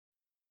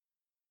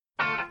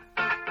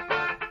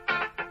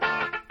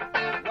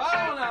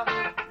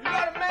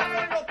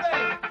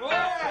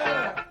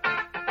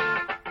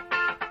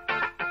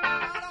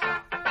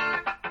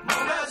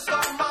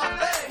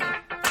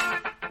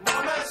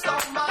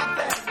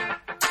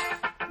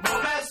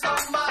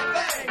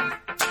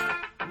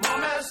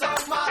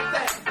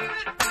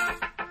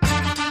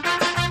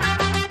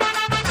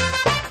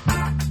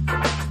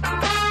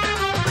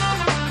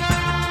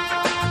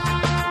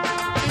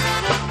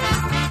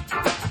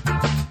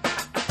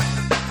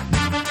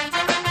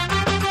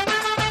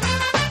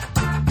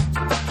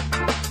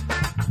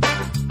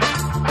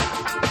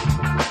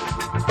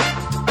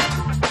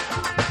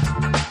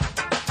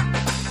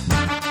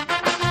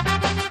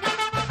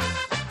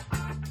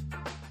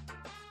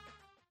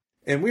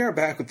And we are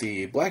back with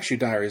the Black Shoe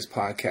Diaries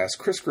podcast.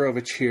 Chris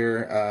Grovich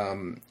here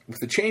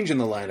with a change in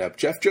the lineup.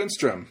 Jeff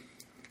Junstrom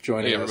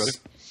joining us. Everybody.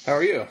 How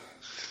are you?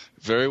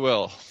 Very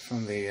well.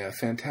 From the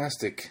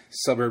fantastic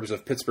suburbs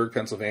of Pittsburgh,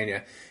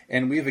 Pennsylvania.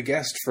 And we have a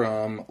guest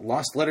from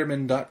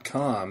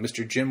LostLetterman.com,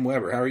 Mr. Jim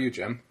Weber. How are you,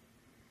 Jim?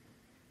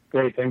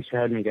 Great. Thanks for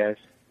having me, guys.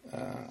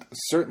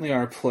 Certainly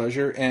our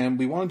pleasure. And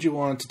we wanted you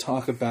on to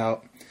talk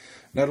about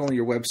not only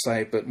your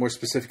website, but more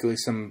specifically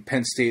some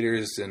Penn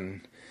Staters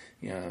and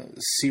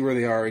see where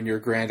they are in your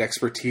grand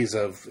expertise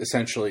of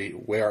essentially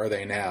where are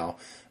they now.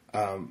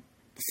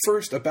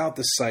 First, about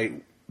the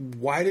site,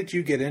 why did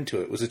you get into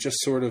it? Was it just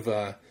sort of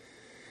a,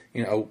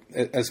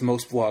 as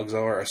most blogs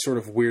are, a sort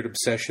of weird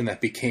obsession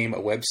that became a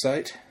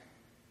website?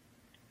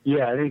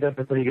 Yeah, I think that's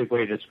a pretty good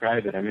way to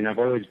describe it. I mean, I've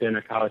always been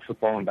a college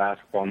football and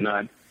basketball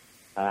nut,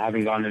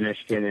 having gone to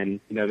Michigan, and,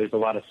 there's a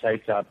lot of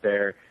sites out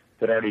there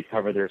that already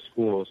cover their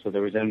schools. So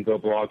there was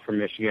MGO Blog for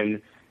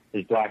Michigan,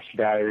 there's Black Shoe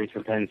Diaries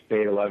for Penn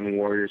State, 11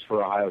 Warriors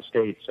for Ohio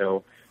State.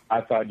 So I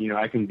thought,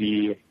 I can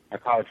be a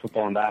college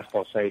football and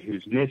basketball site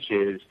whose niche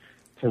is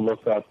to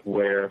look up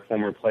where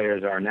former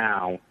players are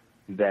now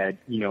that,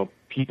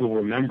 people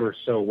remember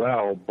so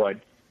well, but,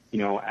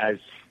 as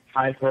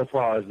high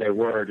profile as they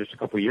were just a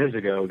couple of years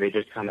ago, they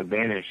just kind of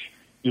vanish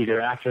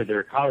either after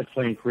their college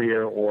playing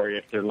career or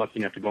if they're lucky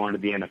enough to go on to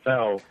the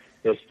NFL,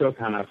 they still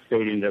kind of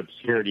fade into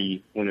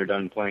obscurity when they're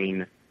done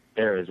playing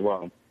there as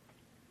well.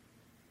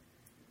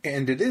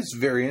 And it is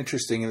very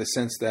interesting in the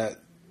sense that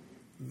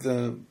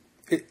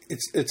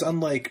it's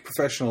unlike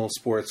professional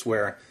sports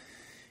where,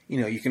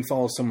 you can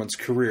follow someone's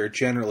career.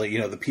 Generally,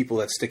 the people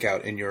that stick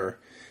out in your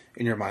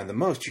mind the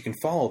most, you can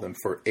follow them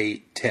for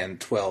 8, 10,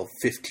 12,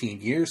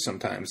 15 years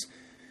sometimes.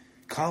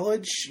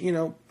 College,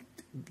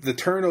 the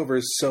turnover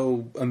is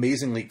so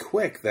amazingly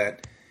quick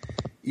that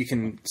you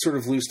can sort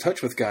of lose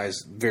touch with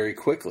guys very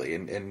quickly.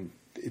 And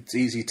it's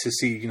easy to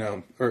see,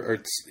 or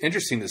it's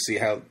interesting to see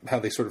how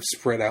they sort of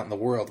spread out in the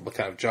world, what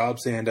kind of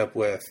jobs they end up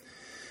with,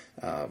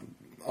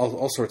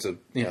 all sorts of,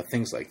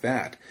 things like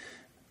that.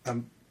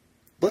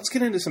 Let's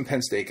get into some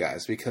Penn State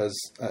guys because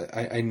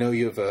I know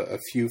you have a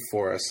few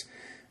for us.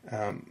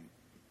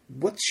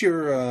 What's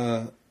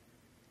your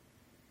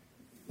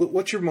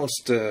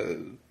most,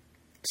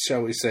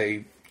 shall we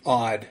say,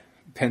 odd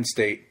Penn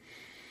State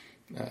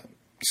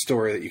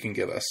story that you can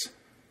give us?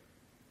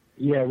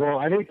 Yeah, well,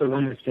 I think the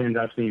one that stands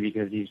out to me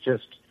because he's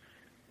just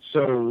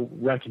so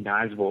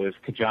recognizable is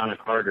Ki-Jana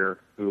Carter,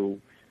 who,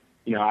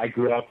 I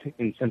grew up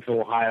in Central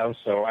Ohio,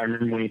 so I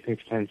remember when he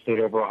picked Penn State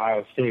over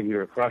Ohio State, we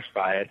were crushed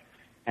by it.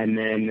 And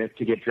then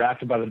to get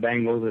drafted by the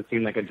Bengals, it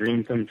seemed like a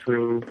dream come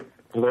true,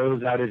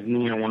 blows out his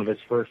knee on one of his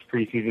first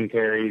preseason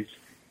carries,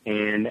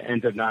 and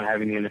ends up not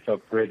having the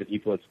NFL career that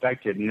people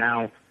expected.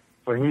 Now,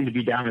 for him to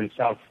be down in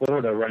South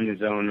Florida running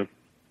his own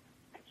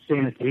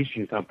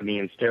sanitation company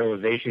and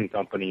sterilization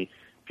company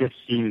just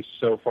seems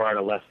so far out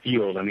of left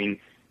field. I mean,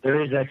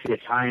 there is actually a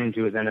tie-in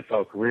to his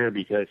NFL career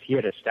because he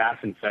had a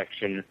staph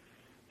infection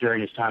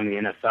during his time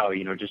in the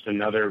NFL, just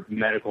another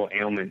medical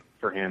ailment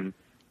for him.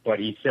 But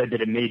he said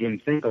that it made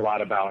him think a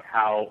lot about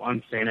how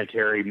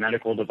unsanitary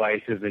medical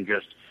devices and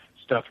just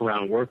stuff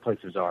around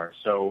workplaces are.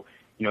 So,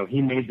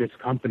 he made this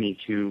company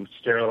to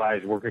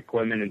sterilize work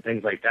equipment and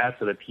things like that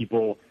so that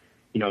people,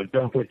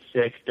 don't get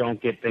sick,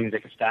 don't get things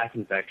like a staph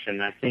infection.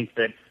 And I think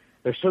that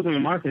there's certainly a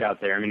market out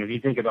there. I mean, if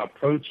you think about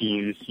pro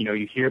teams,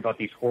 you hear about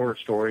these horror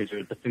stories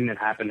or the thing that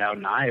happened out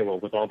in Iowa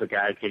with all the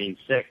guys getting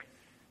sick,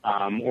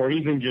 or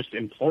even just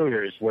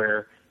employers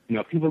where,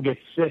 people get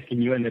sick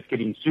and you end up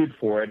getting sued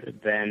for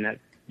it, then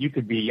you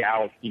could be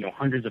out,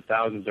 hundreds of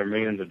thousands or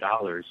millions of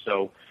dollars.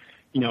 So,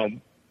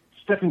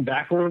 stepping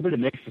back a little bit, it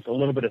makes a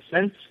little bit of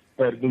sense.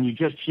 But when you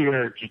just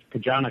hear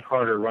Ki-Jana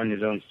Carter run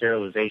his own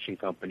sterilization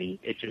company,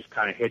 it just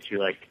kind of hits you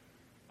like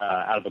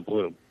out of the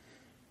blue.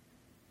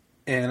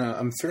 And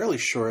I'm fairly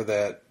sure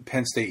that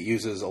Penn State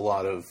uses a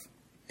lot of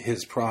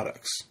his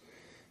products.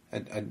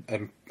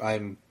 And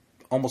I'm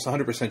almost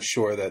 100%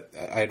 sure that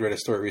I had read a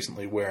story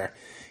recently where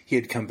he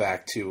had come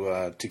back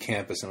to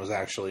campus and was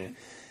actually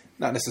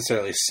not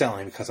necessarily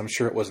selling, because I'm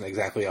sure it wasn't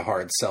exactly a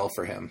hard sell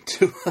for him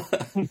to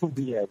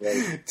yeah,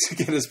 right. to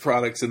get his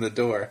products in the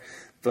door.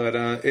 But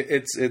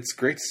it's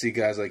great to see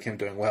guys like him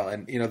doing well.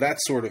 And,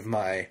 that's sort of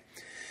my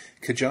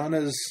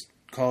Ki-Jana's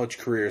college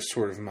career is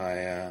sort of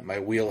my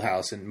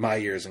wheelhouse in my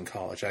years in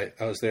college. I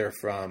was there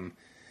from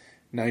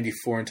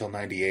 94 until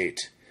 98,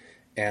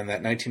 and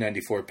that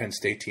 1994 Penn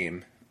State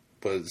team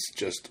was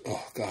just,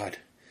 oh God,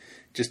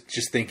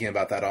 just thinking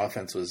about that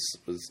offense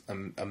was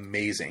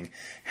amazing.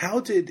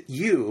 How did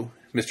you,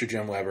 Mr.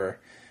 Jim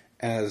Weber,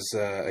 as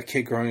a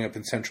kid growing up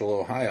in Central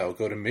Ohio,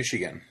 go to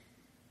Michigan?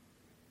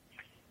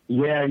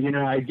 Yeah,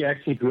 I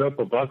actually grew up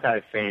a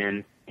Buckeye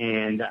fan,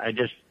 and I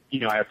just,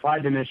 I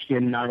applied to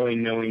Michigan not really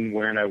knowing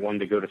where I wanted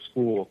to go to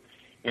school.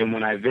 And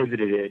when I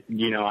visited it,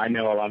 I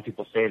know a lot of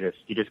people say this,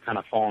 you just kind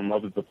of fall in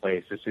love with the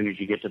place as soon as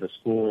you get to the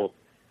school.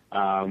 A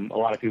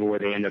lot of people where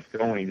they end up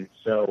going.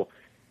 So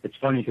it's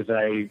funny because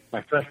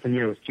my freshman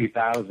year was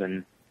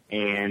 2000,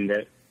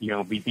 and,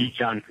 we beat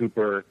John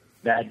Cooper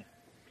that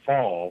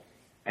fall.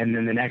 And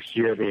then the next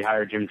year they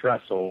hired Jim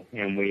Tressel,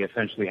 and we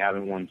essentially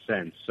haven't won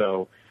since.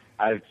 So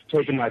I've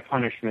taken my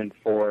punishment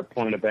for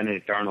pulling a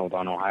Benedict Arnold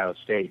on Ohio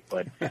State.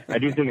 But I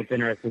do think it's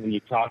interesting when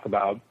you talk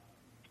about,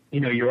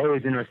 you're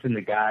always interested in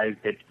the guys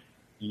that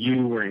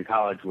you were in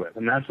college with.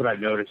 And that's what I've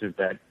noticed is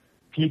that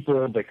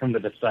people that come to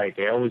the site,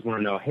 they always want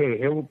to know, hey,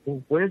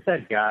 where's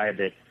that guy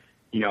that,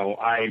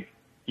 I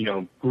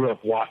grew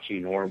up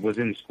watching or was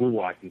in school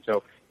watching.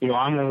 So,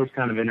 I'm always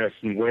kind of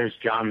interested in where's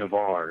John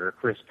Navarre or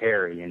Chris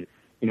Perry. And,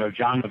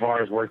 John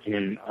Navarre is working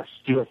in a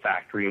steel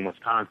factory in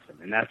Wisconsin.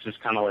 And that's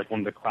just kind of like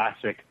one of the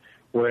classic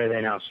where are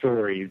they now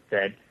stories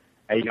that,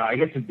 I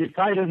guess it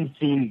probably doesn't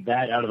seem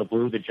that out of the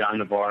blue that John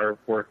Navarre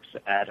works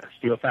at a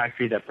steel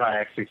factory. That probably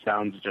actually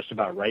sounds just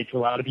about right to a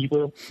lot of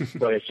people.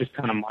 But it's just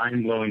kind of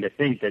mind-blowing to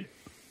think that,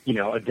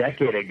 a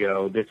decade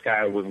ago, this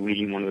guy was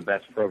leading one of the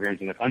best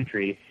programs in the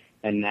country,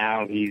 and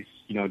now he's,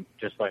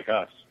 just like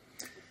us.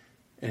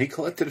 And he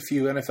collected a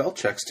few NFL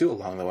checks, too,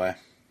 along the way.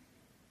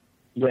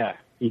 Yeah,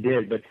 he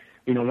did. But,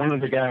 one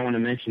other guy I want to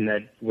mention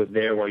that was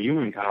there while you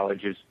were in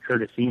college is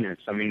Curtis Enis.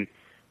 I mean,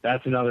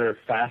 that's another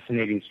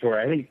fascinating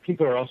story. I think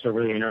people are also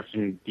really interested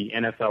in the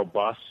NFL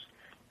bus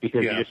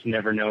because you just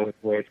never know which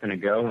way it's going to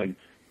go. And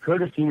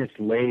Curtis Enis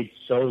laid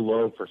so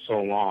low for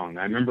so long.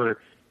 I remember,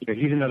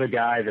 he's another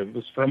guy that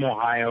was from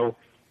Ohio,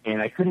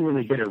 and I couldn't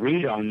really get a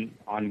read on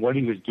what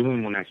he was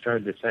doing when I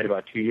started the site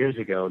about 2 years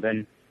ago.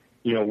 Then,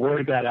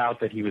 word got out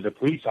that he was a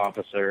police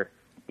officer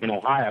in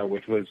Ohio,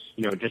 which was,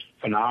 just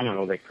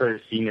phenomenal that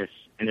Curtis Enis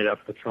ended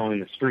up patrolling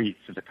the streets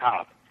as a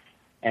cop.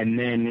 And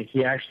then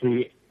he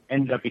actually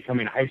ended up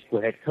becoming a high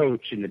school head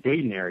coach in the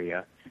Dayton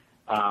area.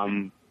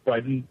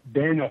 But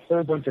then a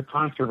whole bunch of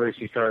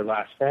controversy started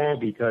last fall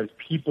because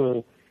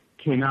people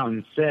came out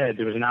and said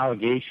there was an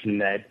allegation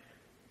that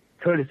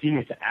Curtis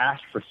Enis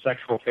asked for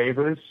sexual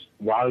favors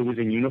while he was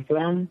in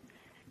uniform.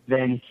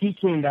 Then he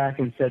came back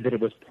and said that it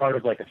was part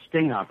of like a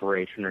sting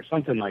operation or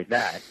something like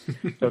that.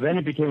 So then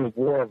it became a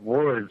war of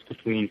words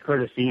between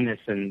Curtis Enis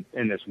and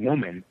this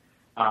woman.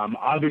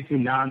 Obviously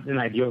not an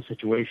ideal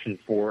situation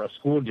for a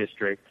school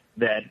district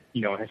that,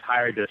 has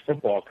hired this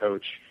football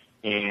coach,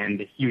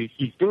 and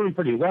he's doing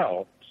pretty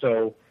well.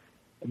 So,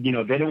 they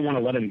don't want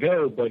to let him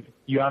go, but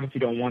you obviously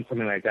don't want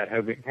something like that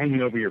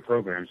hanging over your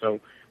program.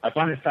 So I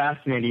find it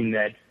fascinating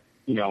that,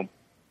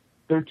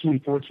 13,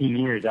 14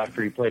 years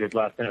after he played his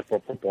last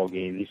NFL football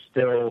game, he's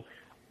still,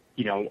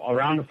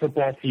 around the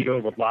football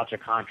field with lots of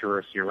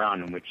controversy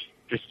around him, which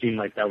just seemed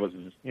like that was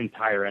his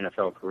entire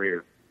NFL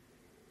career.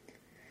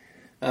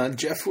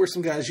 Jeff, who are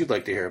some guys you'd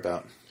like to hear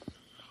about?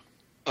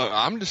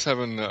 I'm just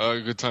having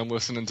a good time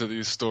listening to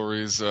these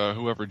stories,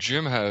 whoever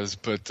Jim has,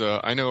 but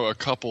I know a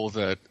couple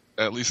that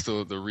at least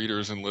the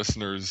readers and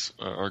listeners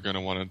are going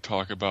to want to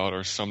talk about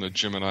are some that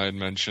Jim and I had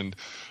mentioned.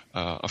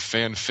 A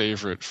fan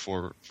favorite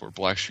for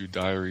Black Shoe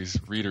Diaries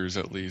readers,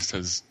 at least,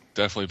 has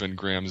definitely been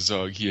Graham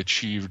Zug. He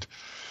achieved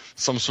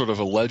some sort of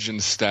a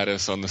legend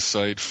status on the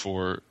site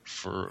for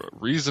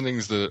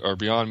reasonings that are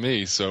beyond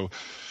me. So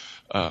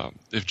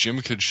if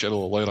Jim could shed a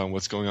little light on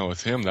what's going on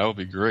with him, that would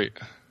be great.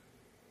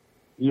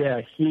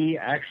 Yeah,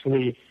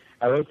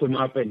 I looked him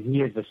up, and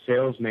he is the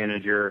sales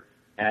manager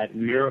at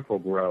Miracle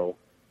Grow.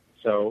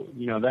 So,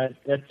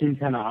 that seemed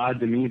kind of odd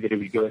to me that he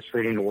would go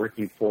straight into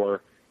working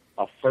for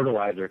a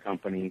fertilizer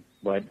company.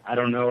 But I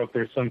don't know if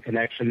there's some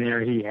connection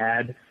there he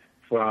had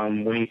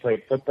from when he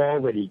played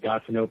football, that he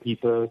got to know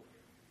people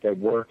that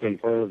work in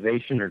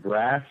fertilization or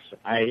grass.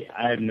 I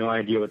have no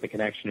idea what the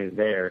connection is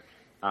there.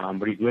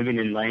 But he's living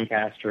in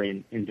Lancaster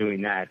and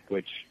doing that,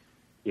 which,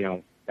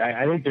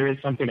 I think there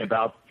is something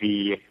about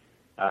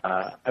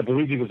I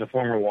believe he was a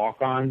former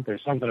walk-on.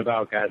 There's something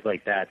about guys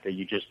like that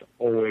you just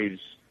always,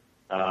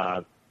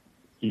 want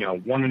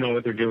to know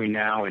what they're doing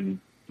now and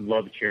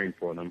love cheering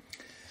for them.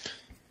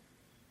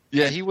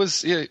 Yeah,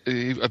 he's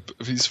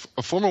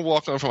a former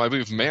walk-on from, I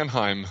believe,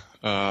 Mannheim,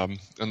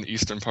 in the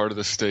eastern part of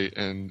the state,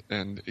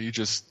 and he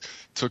just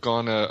took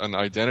on an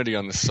identity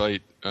on the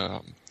site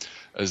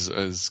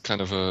as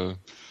kind of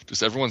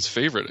just everyone's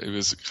favorite. It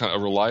was kind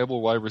of a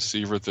reliable wide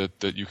receiver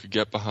that you could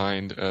get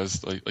behind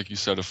as, like you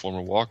said, a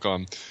former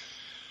walk-on.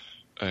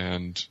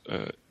 And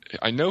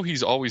I know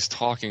he's always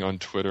talking on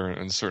Twitter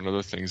and certain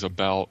other things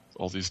about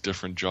all these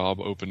different job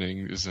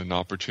openings and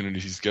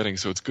opportunities he's getting.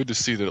 So it's good to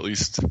see that at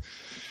least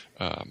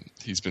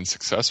he's been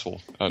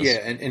successful. Yeah,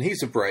 and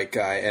he's a bright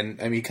guy. And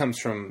I mean, he comes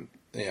from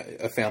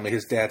a family.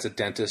 His dad's a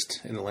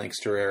dentist in the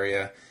Lancaster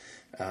area.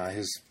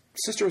 His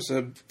sister was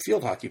a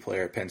field hockey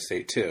player at Penn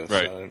State too.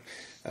 Right. So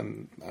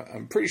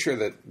I'm pretty sure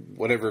that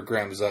whatever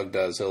Graham Zug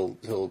does,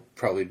 he'll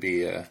probably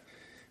be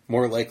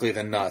more likely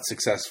than not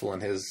successful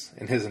in his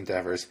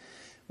endeavors.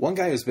 One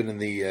guy who's been in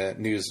the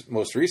news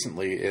most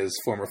recently is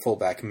former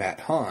fullback Matt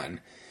Hahn,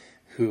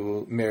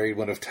 who married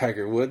one of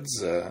Tiger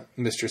Woods'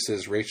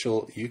 mistresses,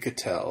 Rachel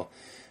Uchitel.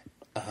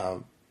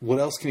 What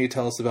else can you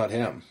tell us about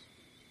him?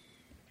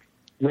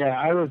 Yeah,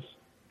 I was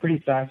pretty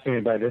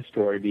fascinated by this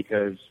story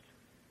because,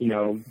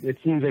 it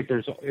seems like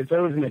it's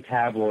always in the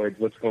tabloids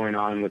what's going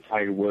on with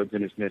Tiger Woods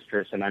and his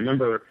mistress. And I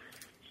remember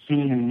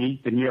seeing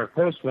the New York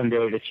Post one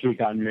day that she had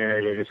gotten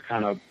married. It just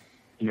kind of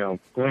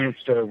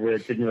glanced over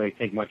it, didn't really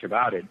think much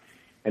about it.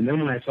 And then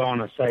when I saw on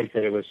the site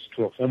that it was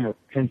to a former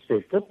Penn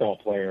State football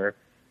player,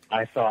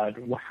 I thought,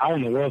 well, how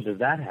in the world does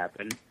that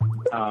happen?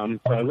 So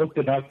I looked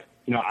it up.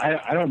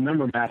 I don't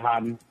remember Matt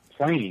Hahn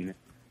playing,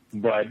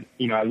 but,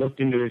 I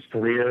looked into his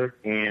career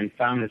and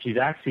found that she's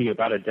actually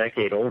about a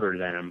decade older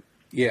than him.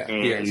 Yeah,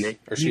 and he is,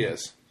 or she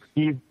is.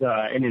 He's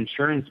an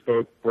insurance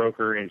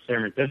broker in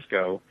San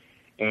Francisco,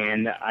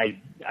 and I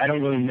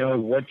don't really know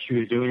what she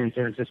was doing in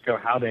San Francisco,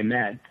 how they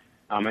met.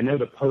 I know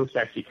the Post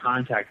actually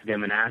contacted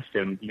him and asked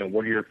him,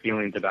 what are your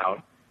feelings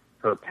about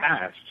her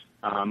past?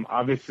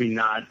 Obviously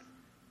not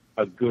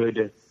a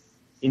good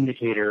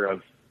indicator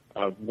of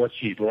what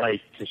she's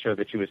like to show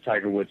that she was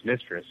Tiger Woods'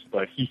 mistress,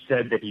 but he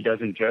said that he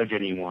doesn't judge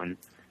anyone.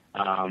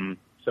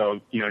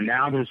 So,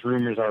 now there's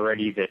rumors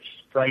already that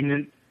she's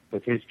pregnant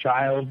with his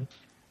child.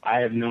 I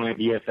have no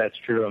idea if that's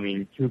true. I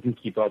mean, who can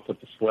keep up with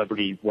the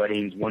celebrity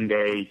weddings? One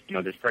day,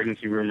 there's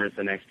pregnancy rumors,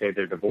 the next day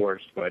they're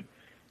divorced. But,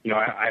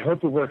 I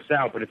hope it works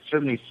out, but it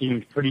certainly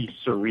seems pretty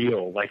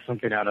surreal, like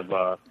something out of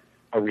a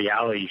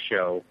reality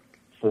show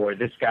for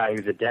this guy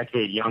who's a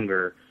decade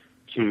younger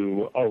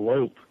to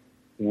elope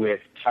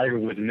with Tiger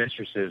Woods'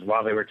 mistresses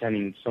while they were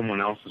attending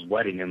someone else's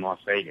wedding in Las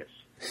Vegas.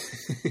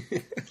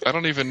 I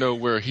don't even know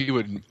where he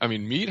would,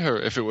 meet her.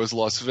 If it was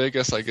Las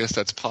Vegas, I guess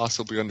that's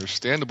possibly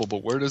understandable,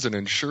 but where does an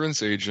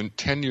insurance agent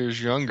 10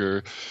 years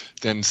younger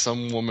than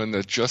some woman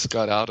that just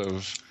got out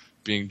of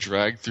being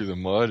dragged through the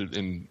mud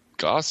in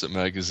gossip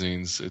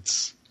magazines?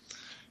 It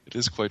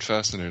is quite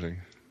fascinating.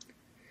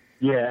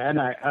 Yeah, and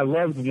I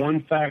loved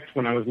one fact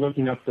when I was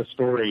looking up the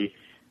story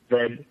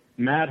that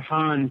Matt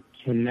Hahn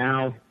can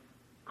now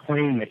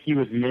claim that he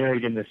was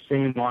married in the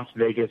same Las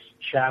Vegas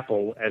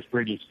chapel as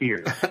Britney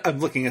Spears. I'm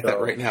looking at that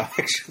right now,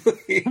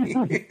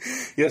 actually.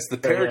 Yes, the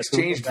pair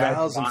exchanged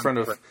vows in front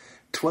of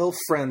 12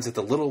 friends at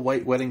the Little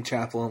White Wedding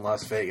Chapel in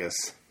Las Vegas.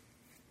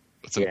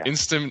 It's an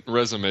instant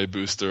resume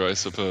booster, I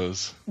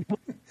suppose.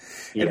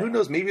 And who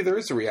knows, maybe there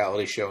is a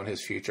reality show in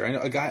his future. I know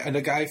a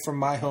guy from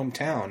my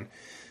hometown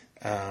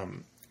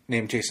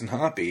named Jason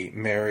Hoppy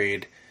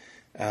married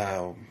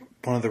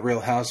one of the Real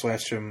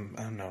Housewives from,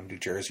 I don't know, New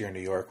Jersey or New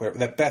York, whatever,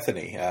 that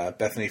Bethany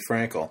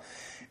Frankel.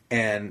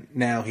 And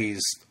now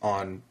he's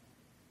on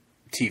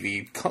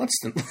TV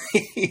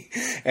constantly.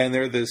 And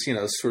they're this,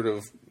 sort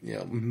of,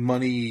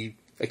 money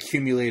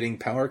accumulating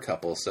power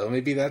couple. So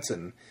maybe that's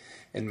in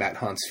Matt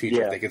Hahn's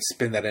future. They could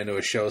spin that into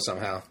a show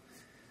somehow.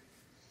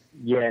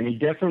 Yeah, and he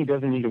definitely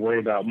doesn't need to worry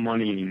about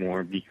money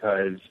anymore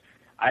because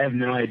I have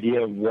no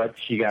idea what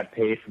she got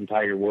paid from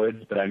Tiger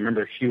Woods, but I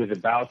remember she was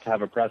about to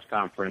have a press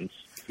conference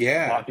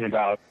talking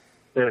about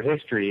their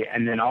history,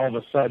 and then all of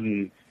a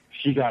sudden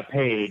she got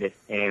paid,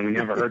 and we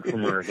never heard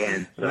from her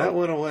again. So that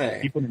went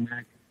away. You can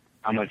imagine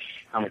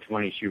how much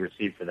money she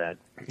received for that.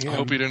 Yeah. I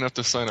hope he didn't have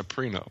to sign a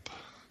prenup.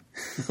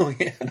 Oh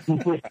yeah.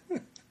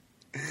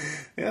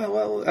 Yeah.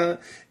 Well,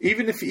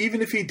 even if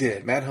he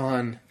did, Matt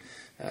Hahn,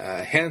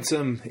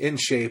 handsome, in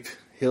shape,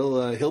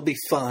 he'll be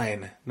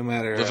fine no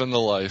matter. Living the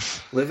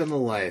life. Living the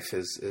life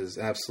is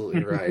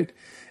absolutely right.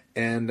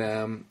 And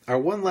our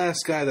one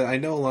last guy that I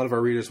know a lot of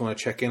our readers want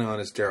to check in on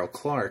is Daryl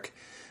Clark.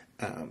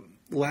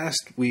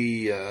 Last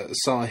we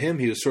saw him,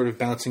 he was sort of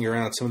bouncing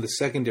around some of the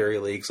secondary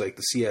leagues like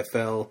the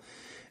CFL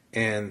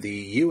and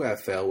the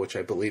UFL, which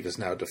I believe is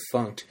now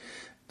defunct.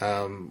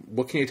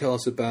 What can you tell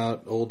us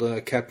about old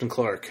Captain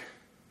Clark?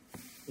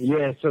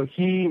 Yeah, so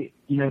he,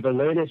 the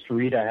latest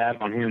read I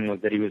have on him was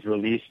that he was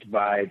released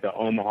by the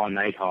Omaha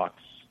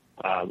Nighthawks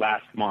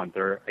last month,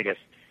 or I guess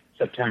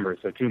September,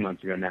 so 2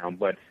 months ago now.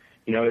 But,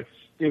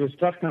 it was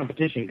tough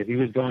competition because he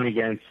was going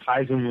against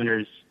Heisman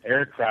winners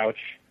Eric Crouch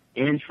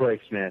and Troy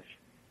Smith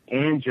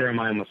and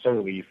Jeremiah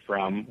Masoli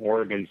from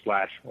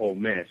Oregon/Ole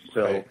Miss.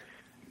 So,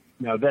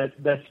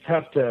 that's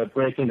tough to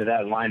break into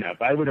that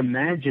lineup. I would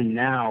imagine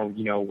now,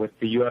 with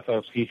the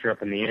UFL's future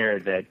up in the air,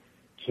 that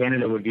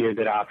Canada would be a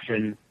good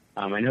option.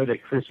 I know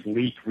that Chris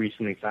Leak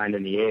recently signed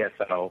in the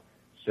AFL.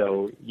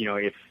 So,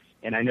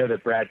 and I know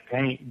that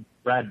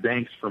Brad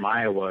Banks from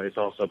Iowa is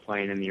also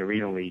playing in the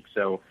Arena League.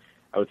 So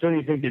I would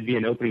certainly think there'd be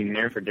an opening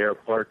there for Daryl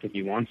Clark if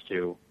he wants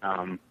to.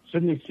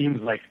 Certainly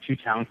seems like too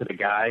talented a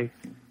guy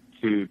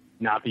to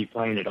not be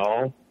playing at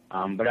all.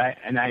 But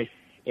I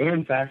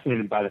am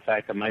fascinated by the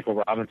fact that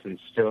Michael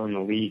Robinson's still in the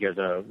league as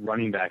a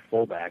running back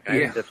fullback. I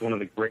think that's one of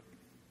the great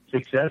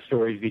success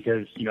stories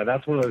because,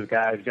 that's one of those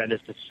guys I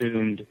just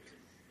assumed,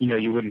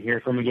 you wouldn't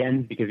hear from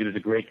again because he was a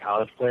great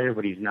college player,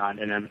 but he's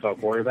not an NFL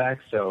quarterback.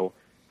 So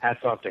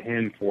hats off to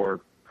him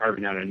for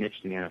carving out a niche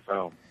in the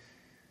NFL.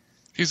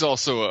 He's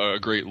also a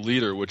great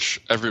leader,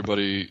 which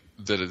everybody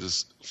that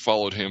has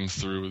followed him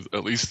through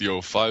at least the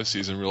 2005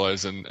 season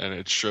realized, and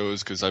it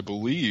shows because I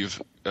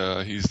believe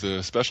he's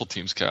the special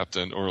teams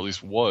captain, or at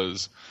least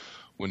was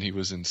when he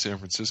was in San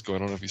Francisco. I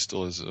don't know if he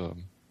still is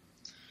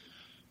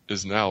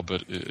now,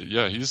 but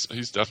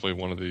he's definitely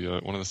one of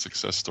the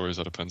success stories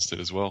out of Penn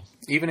State as well.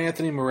 Even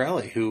Anthony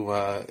Morelli, who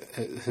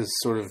has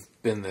sort of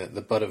been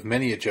the butt of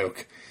many a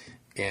joke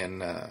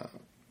in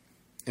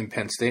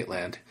Penn State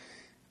land,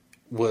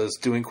 was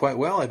doing quite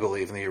well, I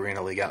believe, in the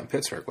Arena League out in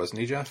Pittsburgh, wasn't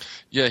he, Jeff?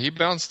 Yeah, he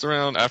bounced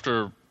around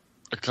after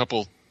a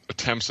couple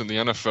attempts in the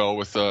NFL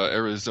with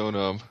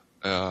Arizona,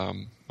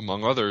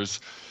 among others.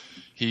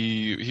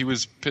 He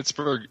was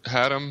Pittsburgh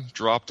had him,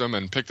 dropped him,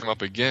 and picked him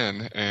up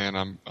again. And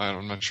I'm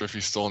not sure if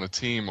he's still on the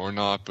team or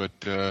not, but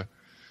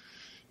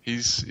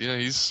he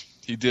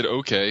did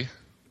okay,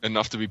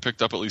 enough to be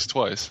picked up at least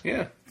twice.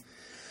 Yeah.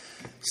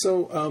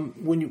 So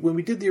when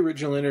we did the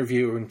original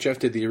interview, when Jeff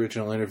did the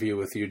original interview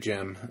with you,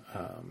 Jim,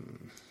 a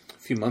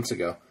few months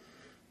ago,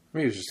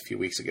 maybe it was just a few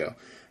weeks ago,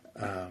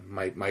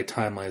 my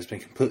timeline has been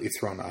completely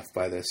thrown off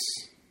by this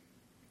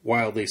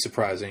wildly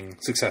surprising,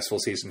 successful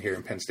season here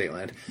in Penn State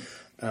land.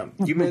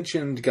 You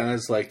mentioned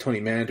guys like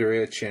Tony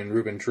Mandarich and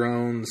Ruben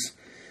Drones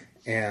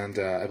and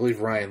I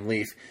believe Ryan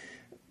Leaf.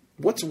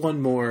 What's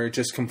one more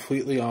just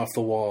completely off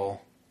the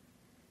wall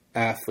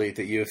athlete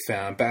that you have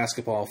found,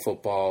 basketball,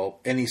 football,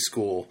 any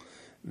school,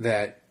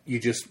 that you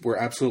just were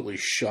absolutely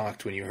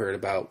shocked when you heard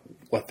about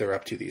what they're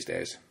up to these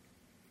days?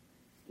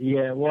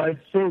 Yeah, well,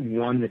 I'd say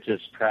one that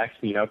just cracks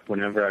me up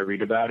whenever I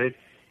read about it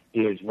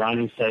is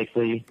Ronnie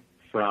Cycli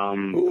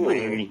from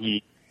Miami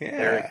Heat,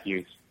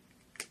 Syracuse.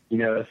 You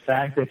know, the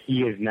fact that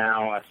he is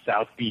now a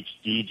South Beach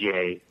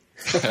DJ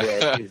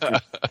that is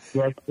this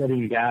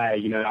jet-setting guy.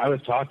 You know, I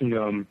was talking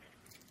to him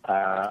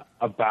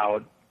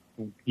about,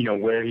 you know,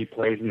 where he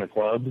plays in the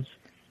clubs,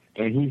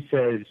 and he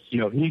says, you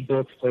know, he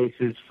books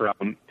places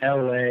from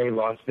L.A.,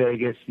 Las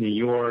Vegas, New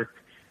York,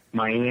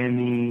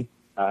 Miami.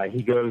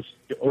 He goes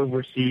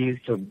overseas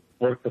to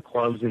work the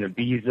clubs in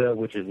Ibiza,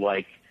 which is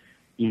like,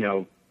 you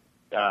know,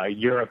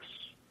 Europe's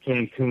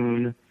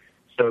Cancun.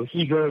 So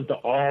he goes to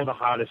all the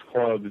hottest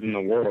clubs in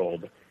the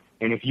world.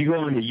 And if you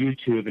go into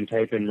YouTube and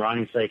type in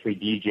Ronnie Cycli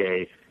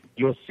DJ,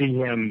 you'll see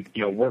him,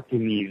 you know,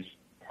 working these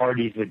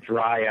parties with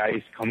dry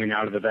ice coming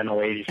out of the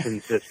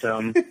ventilation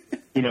system.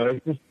 You know,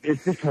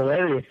 it's just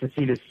hilarious to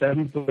see this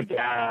 7-foot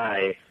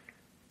guy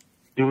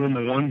doing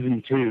the ones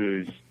and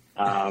twos,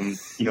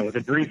 you know, with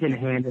a drink in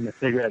hand and a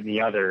cigarette in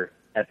the other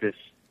at this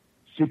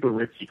super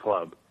ritzy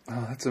club.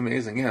 Oh, that's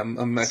amazing. Yeah,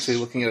 I'm actually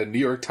looking at a New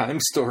York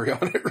Times story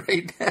on it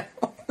right now.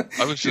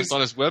 I was just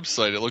on his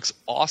website. It looks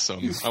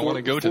awesome. I want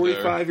to go to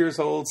there. 45 years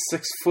old,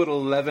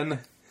 6'11",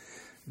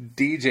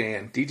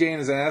 DJing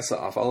his ass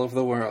off all over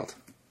the world.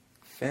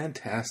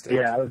 Fantastic.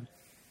 Yeah,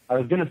 I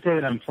was going to say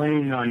that I'm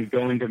planning on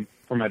going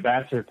for my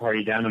bachelor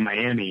party down in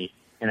Miami,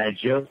 and I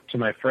joked to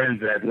my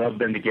friends that I'd love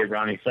them to get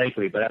Ronnie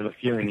Cycli, but I have a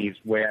feeling he's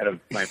way out of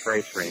my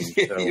price range.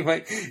 So. You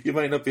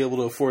might not be able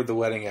to afford the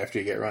wedding after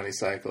you get Ronnie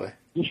Cycli.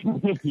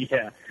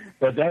 Yeah,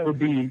 but that would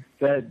be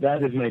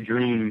that is my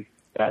dream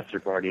bachelor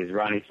party, is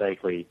Ronnie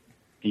Cycli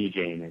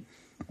DJing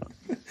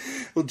it.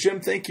 Well,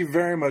 Jim, thank you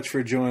very much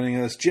for joining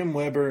us. Jim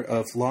Weber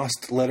of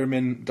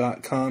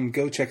LostLetterman.com.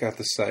 Go check out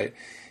the site.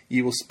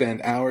 You will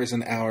spend hours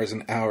and hours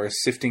and hours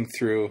sifting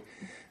through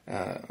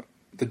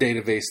the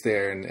database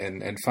there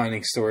and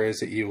finding stories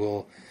that you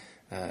will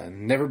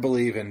never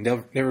believe and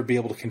never be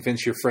able to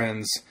convince your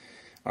friends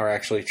are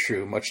actually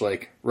true, much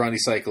like Ronnie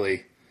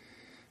Cycli,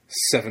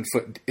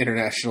 7-foot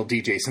international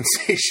DJ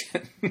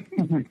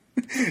sensation.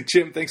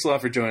 Jim, thanks a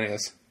lot for joining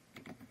us.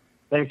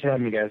 Thanks for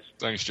having me, guys.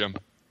 Thanks, Jim.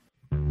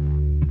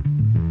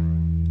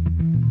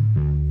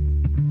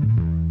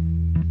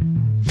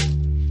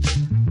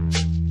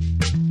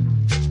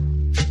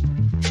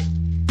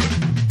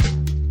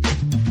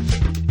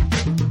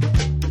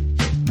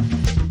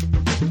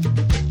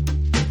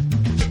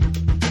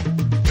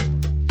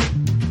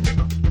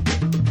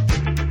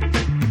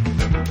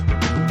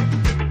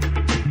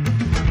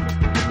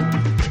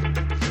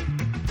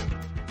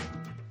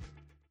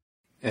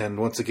 And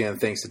once again,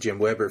 thanks to Jim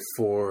Weber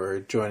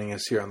for joining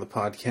us here on the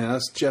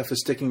podcast. Jeff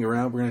is sticking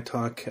around. We're going to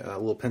talk a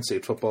little Penn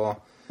State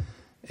football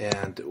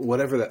and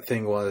whatever that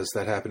thing was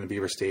that happened at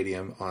Beaver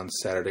Stadium on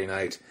Saturday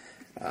night.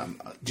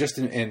 Just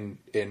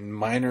in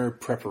minor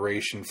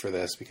preparation for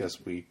this, because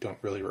we don't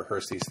really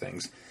rehearse these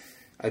things,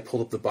 I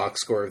pulled up the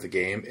box score of the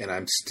game, and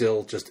I'm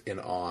still just in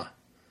awe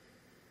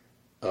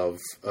of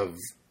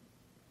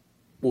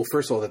well,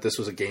 first of all, that this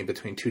was a game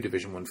between two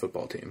Division I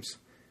football teams,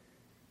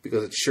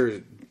 because it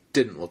sure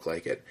didn't look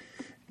like it.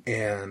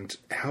 And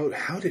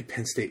how did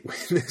Penn State win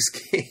this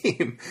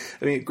game?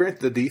 I mean,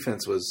 granted, the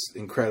defense was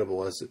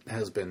incredible, as it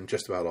has been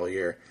just about all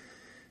year.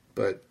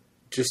 But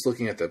just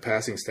looking at the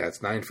passing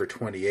stats, 9 for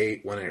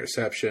 28, 1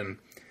 interception,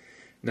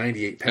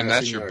 98 passing. And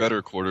that's your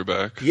better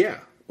quarterback.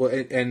 Yeah. Well,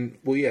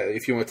 yeah,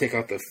 if you want to take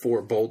out the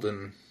 4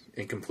 Bolden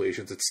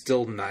incompletions, it's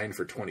still 9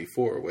 for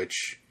 24,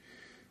 which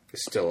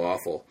is still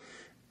awful.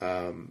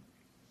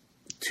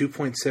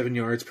 2.7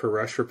 yards per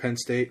rush for Penn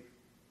State.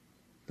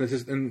 This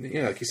is, and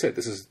yeah, like you said,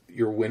 this is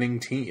your winning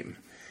team,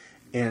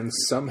 and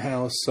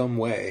somehow, some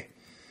way,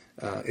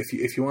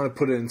 if you want to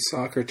put it in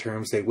soccer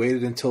terms, they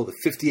waited until the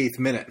 58th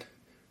minute,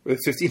 or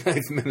the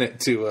 59th minute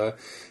to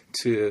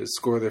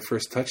score their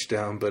first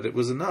touchdown, but it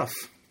was enough.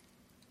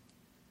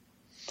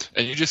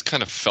 And you just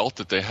kind of felt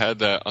that they had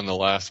that on the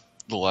last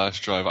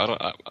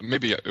drive.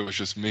 Maybe it was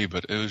just me,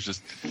 but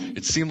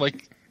it seemed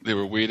like they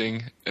were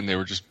waiting and they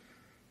were just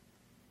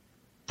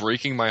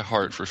breaking my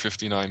heart for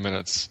 59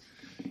 minutes.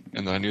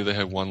 and I knew they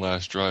had one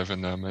last drive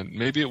in them, and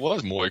maybe it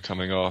was Moy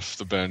coming off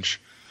the bench,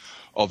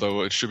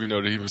 although it should be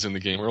noted he was in the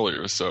game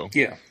earlier, so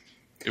Yeah.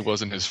 it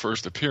wasn't his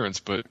first appearance,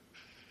 but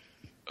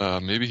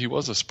maybe he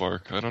was a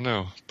spark. I don't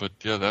know. But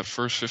yeah, that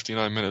first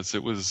 59 minutes,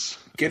 it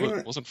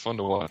wasn't fun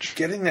to watch.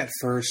 Getting that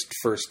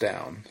first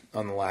down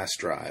on the last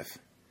drive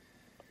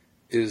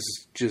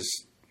is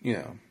just,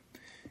 I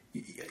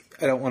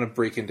don't want to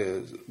break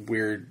into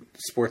weird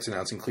sports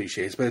announcing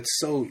cliches, but it's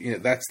so,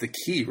 that's the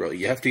key, really.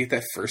 You have to get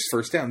that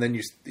first down. Then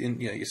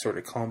you sort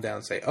of calm down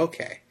and say,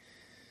 okay,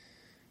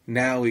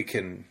 now we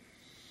can,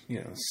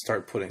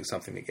 start putting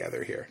something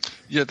together here.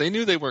 Yeah, they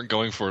knew they weren't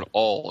going for it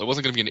all. It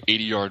wasn't going to be an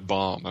 80-yard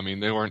bomb. I mean,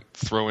 they weren't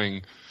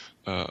throwing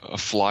a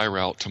fly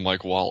route to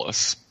Mike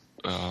Wallace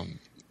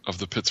of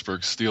the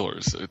Pittsburgh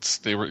Steelers.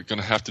 They were going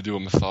to have to do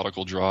a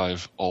methodical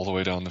drive all the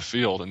way down the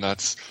field, and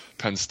that's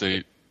Penn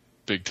State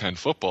Big Ten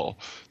football.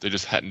 They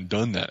just hadn't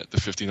done that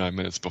the 59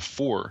 minutes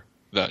before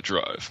that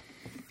drive.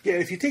 Yeah,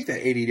 if you take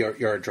that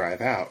 80-yard drive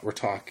out, we're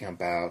talking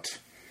about,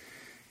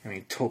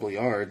 total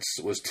yards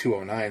was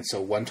 209,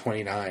 so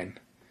 129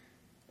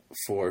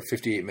 for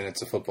 58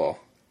 minutes of football.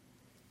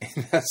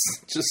 And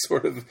that's just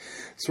sort of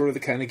the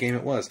kind of game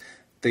it was.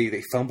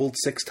 They fumbled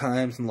 6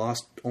 times and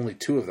lost only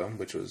 2 of them,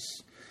 which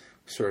was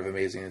sort of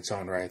amazing in its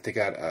own right. They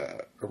got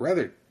a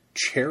rather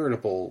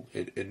charitable,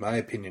 in my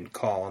opinion,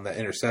 call on that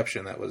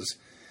interception that was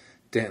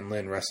Denton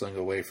Lynn wrestling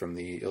away from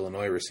the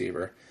Illinois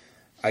receiver.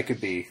 I could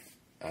be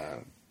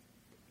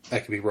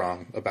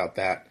wrong about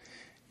that.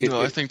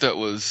 I think that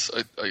was.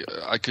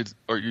 I could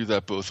argue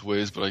that both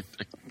ways, but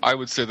I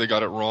would say they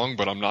got it wrong.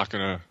 But I'm not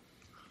gonna.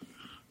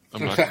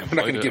 I'm not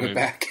going to give it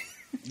back.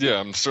 Yeah,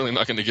 I'm certainly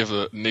not going to give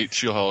Nate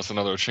Scheelhaus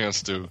another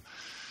chance to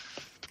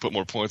put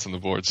more points on the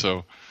board.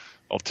 So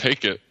I'll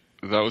take it.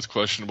 That was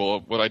questionable.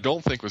 What I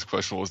don't think was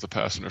questionable was the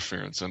pass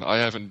interference, and I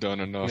haven't done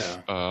enough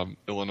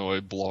Illinois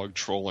blog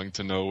trolling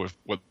to know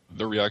what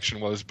the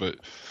reaction was. But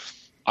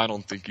I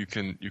don't think you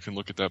can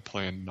look at that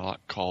play and not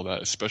call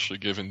that, especially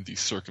given the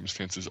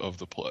circumstances of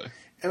the play.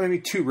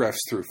 And 2 refs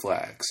threw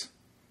flags.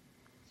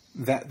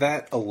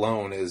 That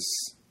alone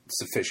is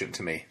sufficient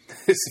to me.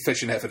 It's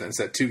sufficient evidence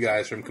that 2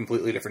 guys from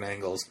completely different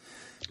angles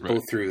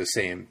both threw the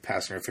same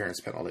pass interference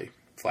penalty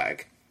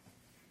flag.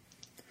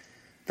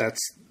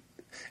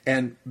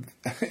 And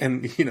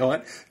you know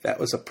what? That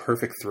was a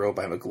perfect throw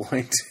by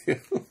McGloin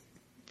too.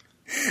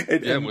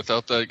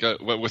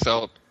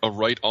 Without a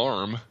right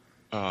arm.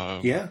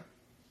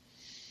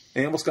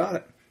 He almost got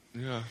it.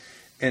 Yeah.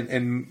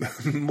 And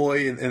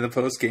Moy in the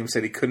post game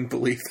said he couldn't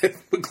believe that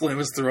McGloin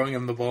was throwing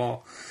him the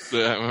ball.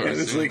 Yeah, and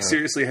it's like,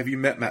 seriously, have you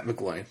met Matt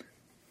McGloin?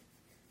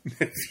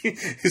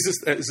 Is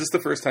this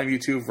the first time you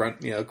two have run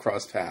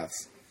crossed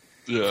paths?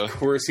 Yeah. Of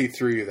course he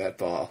threw you that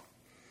ball.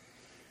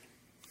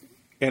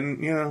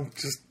 And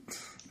just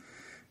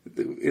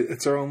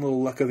it's our own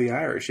little luck of the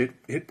Irish.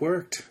 It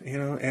worked,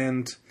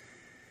 and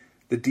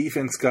the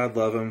defense, God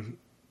love them,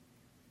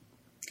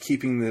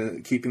 keeping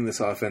this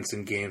offense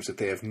in games that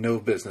they have no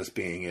business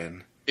being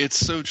in. It's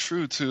so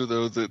true too,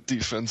 though, that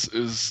defense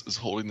is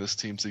holding this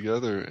team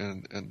together,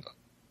 and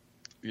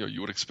you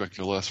would expect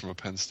no less from a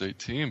Penn State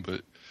team,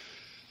 but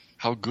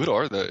how good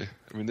are they?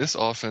 I mean, this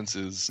offense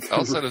is,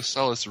 outside of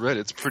Silas Red,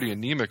 it's pretty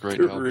anemic right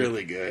now. They're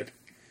really good.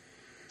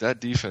 That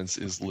defense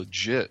is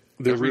legit.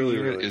 Every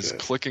unit really is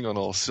good. Clicking on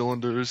all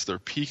cylinders. They're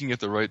peaking at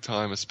the right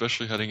time,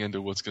 especially heading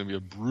into what's going to be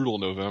a brutal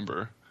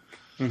November.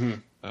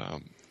 Mm-hmm.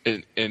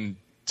 And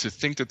to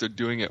think that they're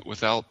doing it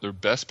without their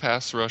best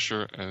pass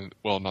rusher,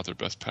 not their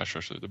best pass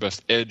rusher, the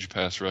best edge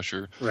pass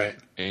rusher, right,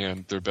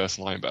 and their best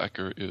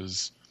linebacker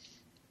is,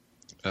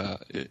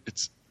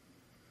 it's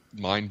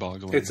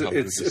mind-boggling. It's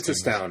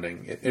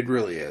astounding. It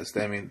really is.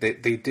 I mean, they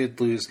did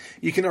lose.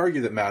 You can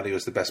argue that Mowdy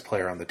was the best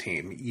player on the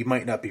team. You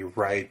might not be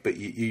right, but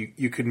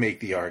you could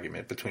make the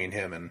argument between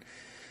him and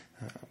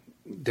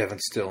Devin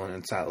Still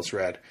and Silas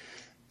Red.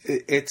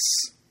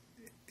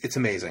 It's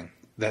amazing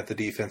that the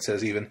defense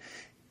has even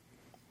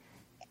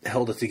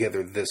held it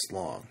together this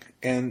long,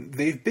 and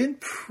they've been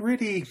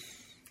pretty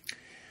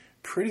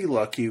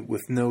lucky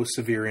with no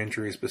severe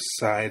injuries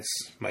besides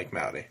Mike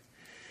Mowdy.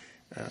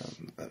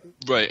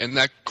 Right, and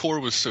that core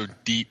was so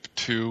deep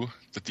too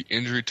that the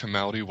injury to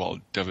Mowdy, while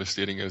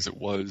devastating as it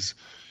was,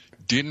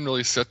 didn't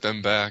really set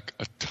them back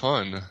a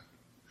ton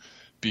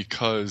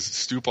because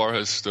Stupar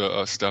has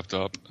stepped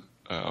up.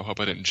 I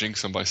hope I didn't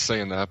jinx him by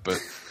saying that, but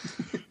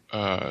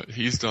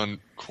he's done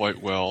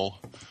quite well.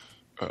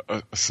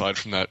 Aside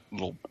from that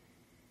little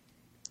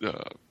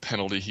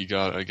penalty he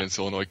got against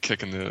Illinois,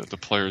 kicking the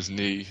player's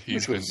knee,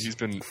 he's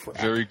been crap.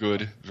 Very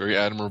good, very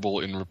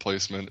admirable in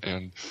replacement,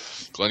 and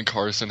Glenn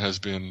Carson has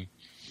been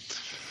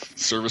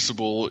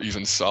serviceable,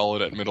 even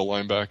solid at middle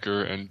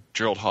linebacker, and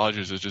Gerald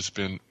Hodges has just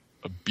been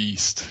a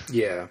beast.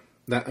 Yeah,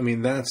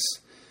 that's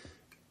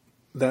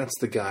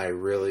the guy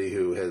really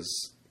who has.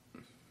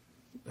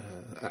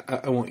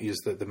 I won't use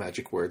the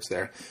magic words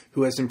there.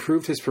 Who has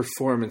improved his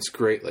performance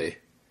greatly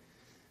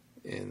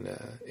in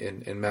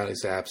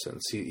Mowdy's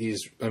absence. He's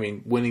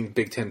winning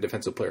Big Ten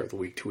Defensive Player of the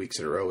Week 2 weeks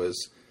in a row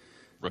is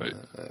right.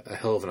 A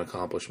hell of an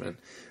accomplishment.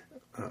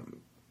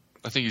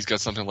 I think he's got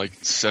something like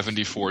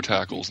 74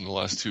 tackles in the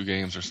last 2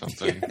 games or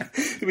something. Yeah.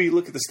 I mean, you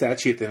look at the stat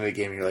sheet at the end of the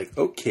game, and you're like,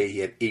 okay, he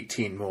had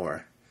 18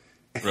 more.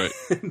 Right.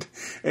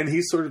 and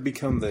he's sort of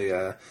become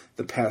the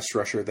pass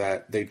rusher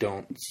that they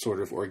don't sort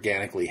of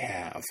organically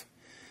have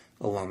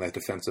along that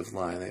defensive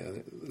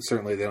line.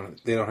 Certainly,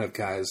 they don't have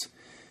guys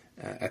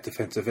at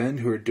defensive end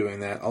who are doing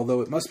that.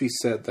 Although it must be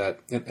said that,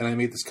 and I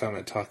made this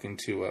comment talking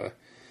to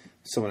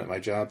someone at my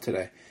job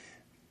today,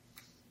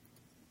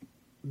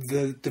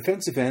 the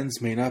defensive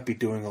ends may not be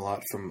doing a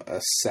lot from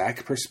a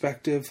sack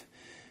perspective,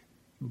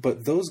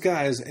 but those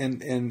guys,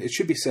 and it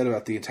should be said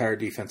about the entire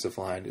defensive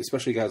line,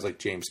 especially guys like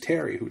James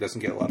Terry, who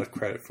doesn't get a lot of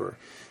credit for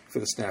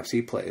the snaps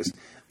he plays,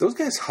 those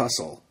guys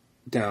hustle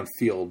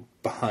downfield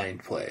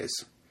behind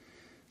plays.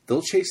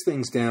 They'll chase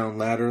things down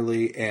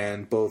laterally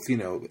and both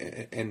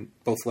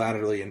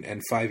laterally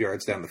and 5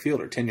 yards down the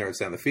field or 10 yards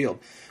down the field.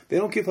 They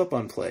don't give up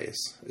on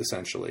plays,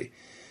 essentially.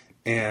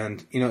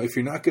 And, if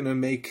you're not going to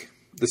make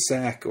the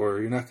sack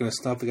or you're not going to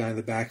stop the guy in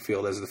the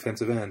backfield as a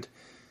defensive end,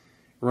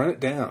 run it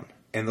down.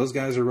 And those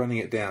guys are running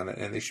it down,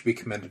 and they should be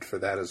commended for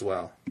that as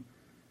well.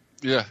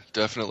 Yeah,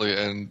 definitely.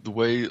 And the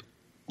way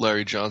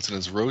Larry Johnson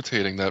is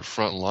rotating that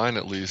front line,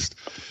 at least,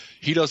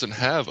 he doesn't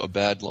have a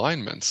bad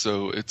lineman.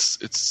 So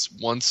it's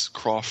once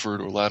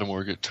Crawford or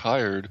Lattimore get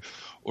tired,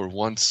 or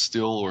once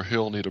Still or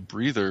Hill need a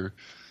breather,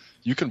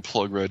 you can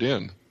plug right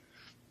in.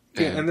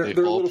 And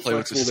they're all play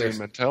with the same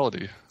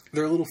mentality.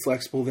 They're a little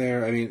flexible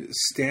there. I mean,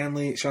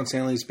 Sean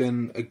Stanley's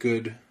been a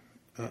good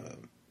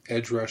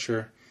edge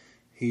rusher.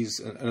 He's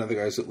another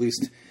guy who's at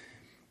least,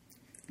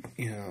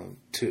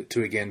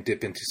 to again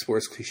dip into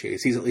sports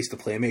cliches, he's at least a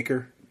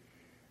playmaker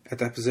at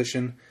that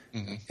position.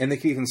 Mm-hmm. And they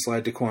can even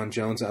slide Daquan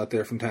Jones out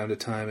there from time to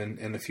time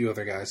and a few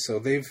other guys. So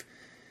they've,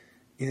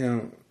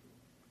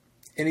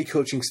 any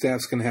coaching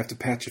staff's going to have to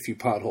patch a few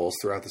potholes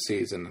throughout the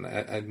season.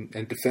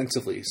 And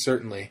defensively,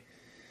 certainly,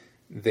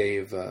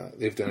 they've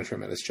done a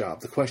tremendous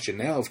job. The question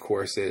now, of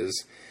course,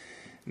 is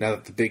now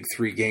that the big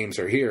 3 games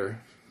are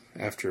here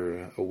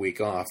after a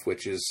week off,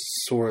 which is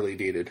sorely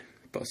needed,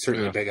 but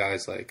certainly big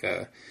guys like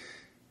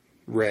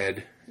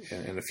Red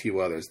and a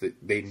few others, that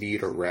they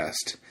need a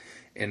rest.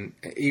 And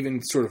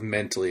even sort of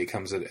mentally, it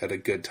comes at a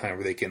good time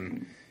where they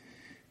can,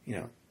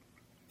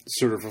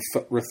 sort of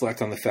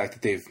reflect on the fact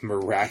that they've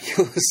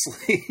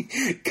miraculously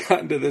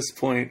gotten to this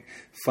point,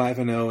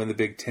 5-0 in the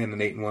Big Ten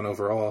and 8-1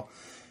 overall,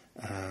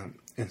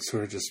 and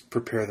sort of just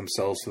prepare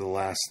themselves for the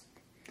last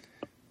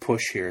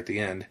push here at the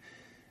end.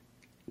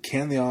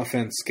 Can the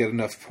offense get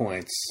enough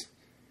points,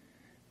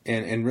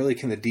 and really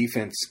can the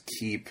defense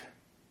keep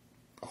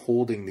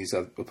holding these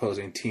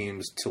opposing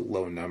teams to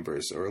low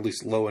numbers, or at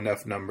least low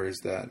enough numbers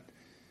that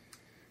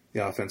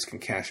the offense can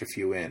cash a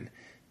few in?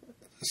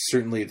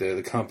 Certainly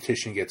the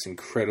competition gets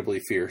incredibly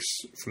fierce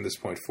from this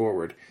point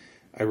forward.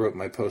 I wrote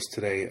my post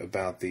today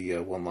about the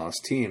one-loss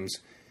teams,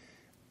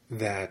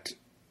 that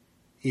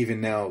even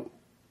now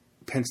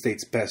Penn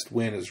State's best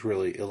win is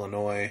really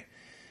Illinois,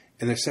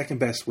 and their second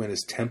best win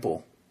is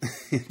Temple.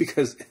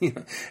 Because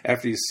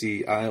after you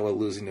see Iowa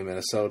losing to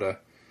Minnesota,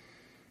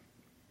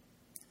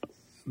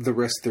 the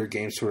rest of their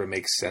games sort of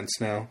makes sense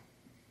now,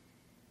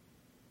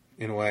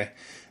 in a way.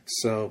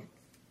 So,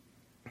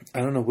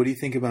 I don't know. What do you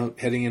think about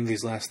heading into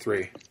these last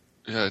 3?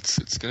 Yeah,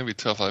 it's going to be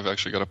tough. I've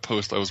actually got a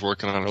post I was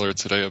working on earlier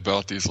today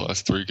about these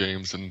last 3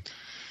 games, and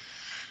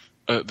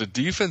the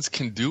defense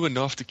can do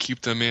enough to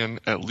keep them in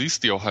at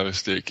least the Ohio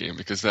State game,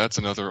 because that's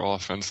another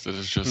offense that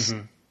is just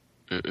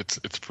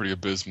it's pretty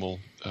abysmal.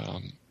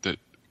 That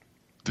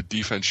the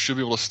defense should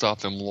be able to stop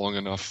them long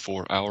enough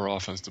for our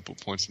offense to put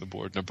points on the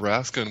board.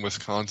 Nebraska and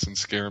Wisconsin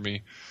scare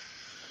me,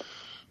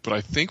 but I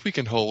think we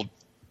can hold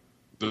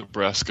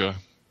Nebraska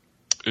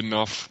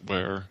enough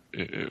where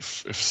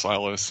if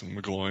Silas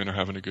and McGloin are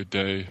having a good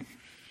day,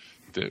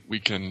 that we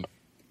can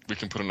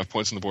put enough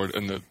points on the board.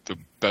 And the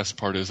best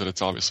part is that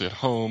it's obviously at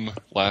home,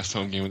 last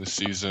home game of the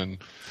season,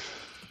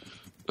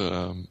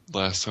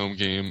 last home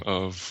game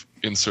of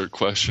insert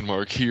question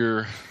mark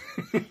here.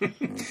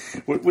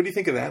 What do you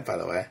think of that, by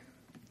the way?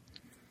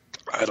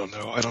 I don't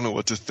know. I don't know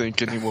what to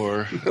think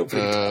anymore.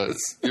 Nobody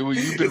does.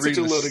 It's such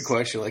a loaded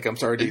question. I'm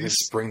sorry to even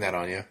spring that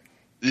on you.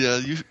 Yeah,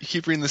 you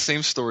keep reading the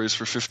same stories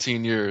for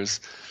 15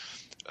 years.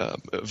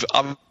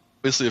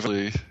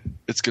 Obviously,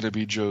 it's going to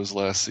be Joe's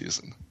last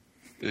season.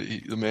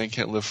 The man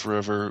can't live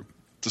forever,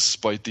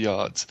 despite the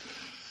odds.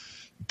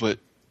 But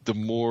the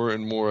more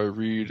and more I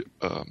read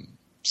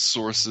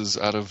sources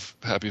out of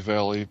Happy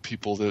Valley,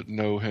 people that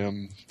know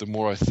him, the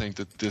more I think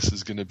that this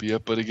is going to be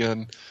it. But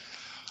again,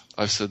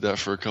 I've said that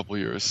for a couple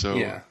of years. So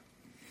yeah.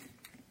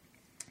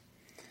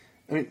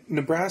 I mean,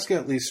 Nebraska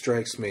at least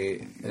strikes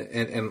me,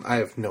 and I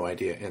have no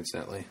idea,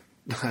 incidentally.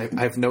 I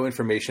have no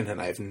information,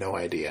 and I have no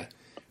idea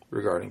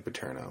regarding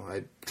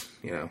Paterno.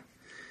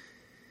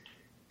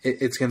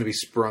 It's going to be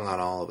sprung on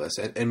all of us,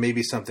 and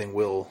maybe something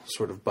will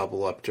sort of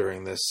bubble up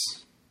during this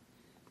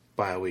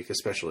bye week,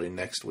 especially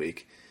next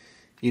week.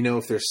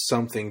 If there's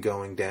something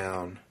going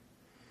down,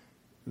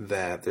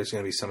 that there's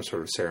going to be some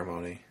sort of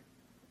ceremony.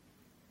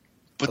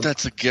 But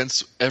that's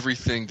against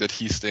everything that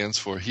he stands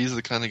for. He's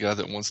the kind of guy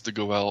that wants to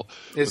go out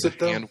Is with it, a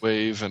though? hand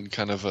wave and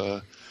kind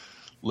of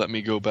let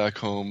me go back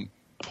home,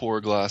 pour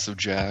a glass of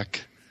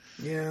Jack,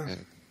 Yeah.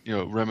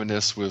 and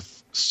reminisce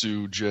with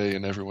Sue, Jay,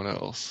 and everyone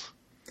else.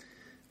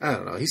 I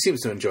don't know. He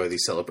seems to enjoy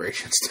these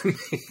celebrations to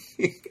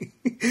me.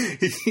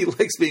 He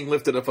likes being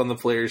lifted up on the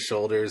players'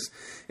 shoulders.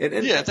 And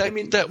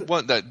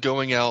that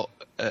going out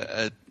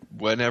at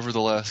whenever the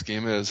last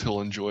game is,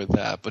 he'll enjoy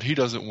that. But he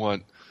doesn't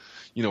want,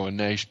 a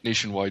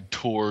nationwide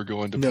tour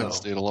going to Penn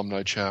State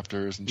alumni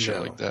chapters and shit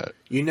like that.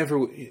 You never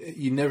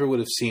would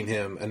have seen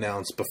him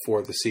announce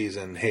before the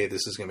season, "Hey,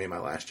 this is going to be my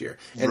last year."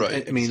 And,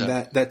 right. I mean,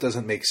 exactly. that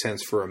doesn't make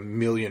sense for a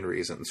million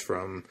reasons.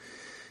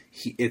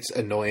 It's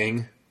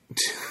annoying.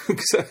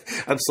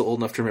 Because I'm still old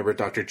enough to remember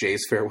Dr.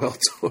 J's farewell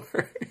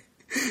tour,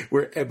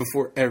 where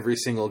before every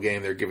single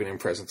game they're giving him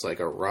presents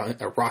like a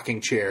rocking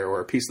chair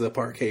or a piece of the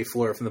parquet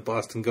floor from the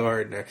Boston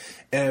Garden,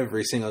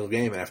 every single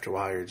game. And after a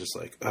while, you're just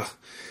like, ugh,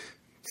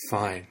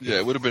 fine. Yeah,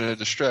 it would have been a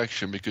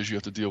distraction because you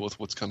have to deal with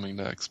what's coming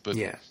next. But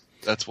yeah,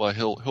 that's why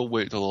he'll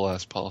wait till the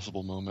last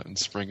possible moment and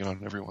spring it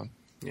on everyone.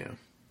 Yeah.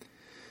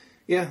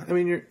 I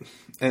mean,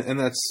 and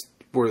that's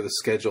where the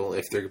schedule,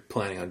 if they're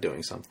planning on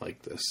doing something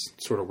like this,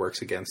 sort of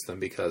works against them,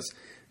 because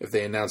if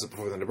they announce it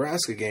before the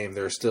Nebraska game,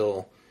 there are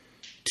still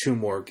 2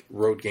 more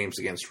road games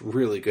against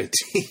really good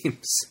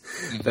teams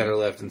that are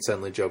left, and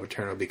suddenly Joe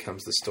Paterno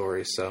becomes the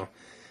story. So,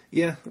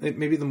 yeah,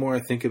 maybe the more I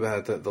think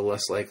about it, the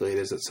less likely it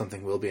is that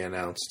something will be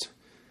announced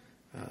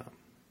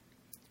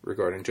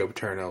regarding Joe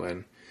Paterno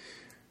and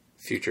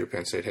future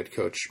Penn State head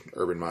coach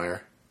Urban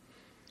Meyer.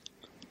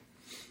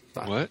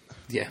 What?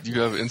 Yeah.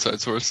 You have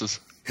inside sources.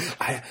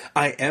 I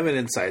am an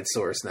inside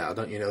source now.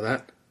 Don't you know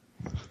that?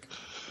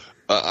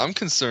 I'm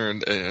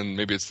concerned, and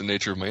maybe it's the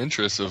nature of my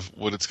interest, of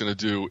what it's going to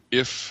do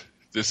if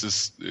this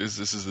is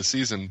the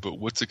season. But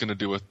what's it going to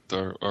do with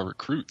our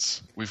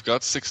recruits? We've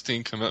got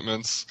 16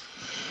 commitments.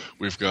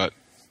 We've got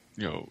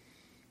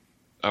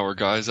our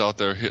guys out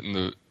there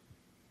hitting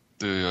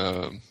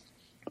the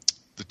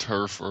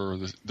turf or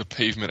the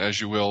pavement, as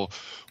you will,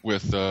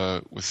 with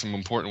some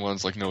important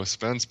ones like Noah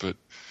Spence, but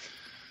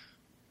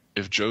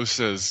if Joe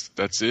says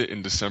that's it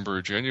in December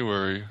or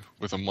January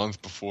with a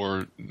month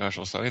before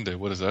National Signing Day,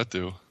 what does that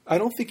do? I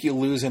don't think you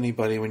lose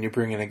anybody when you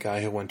bring in a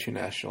guy who won 2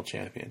 national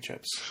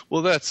championships.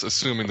 Well, that's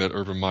assuming that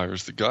Urban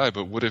Meyer's the guy,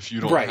 but what if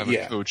you don't have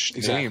a coach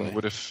named?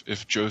 What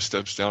if Joe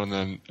steps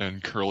down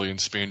and Curley and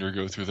Spanier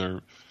go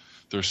through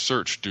their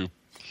search? Do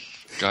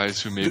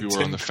guys who maybe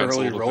were on the fence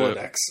a little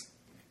Rolodex.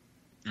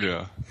 bit?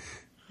 Yeah.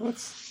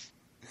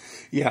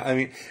 Yeah, I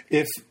mean,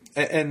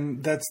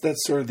 and that's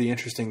sort of the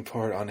interesting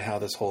part on how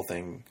this whole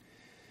thing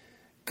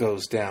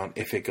goes down,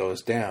 if it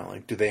goes down.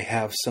 Like, do they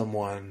have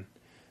someone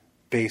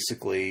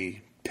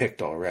basically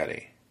picked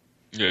already?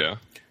 Yeah.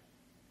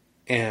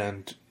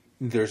 And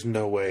there's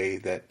no way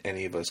that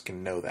any of us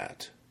can know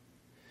that.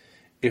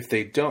 If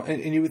they don't,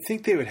 and you would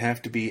think they would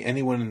have to be,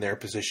 anyone in their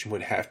position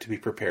would have to be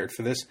prepared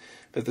for this,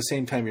 but at the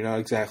same time, you're not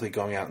exactly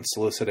going out and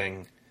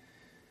soliciting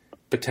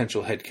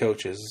potential head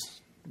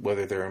coaches,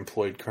 whether they're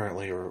employed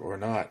currently or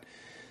not,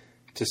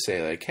 to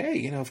say, like, hey,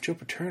 if Joe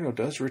Paterno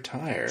does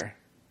retire,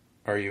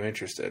 are you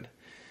interested?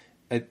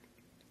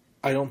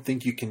 I don't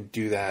think you can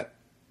do that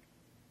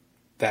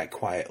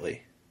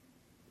quietly,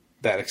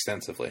 that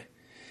extensively.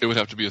 It would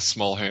have to be a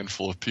small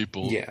handful of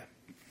people. Yeah.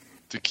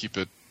 To keep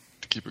it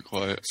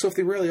quiet. So if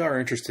they really are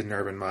interested in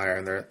Urban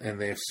Meyer and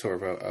they have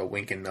sort of a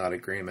wink and nod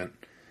agreement,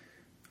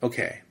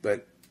 okay.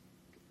 But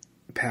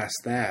past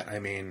that, I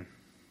mean,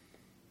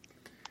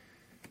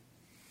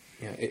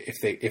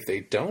 if they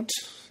don't,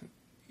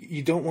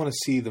 you don't want to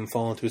see them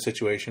fall into a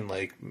situation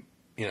like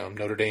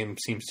Notre Dame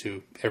seems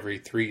to every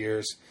 3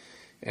 years,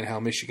 and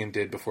how Michigan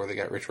did before they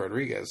got Rich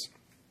Rodriguez,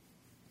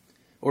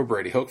 or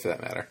Brady Hoke for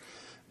that matter.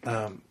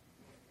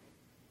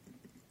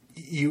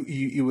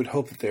 You would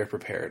hope that they're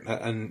prepared.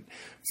 And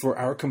for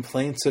our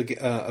complaints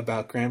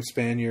about Graham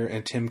Spanier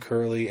and Tim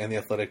Curley and the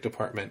athletic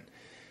department,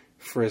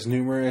 for as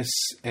numerous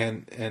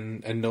and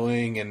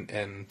annoying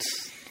and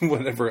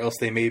whatever else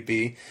they may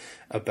be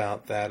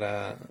about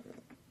that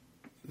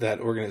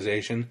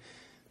organization,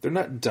 they're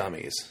not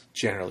dummies,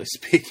 generally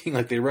speaking.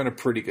 Like, they run a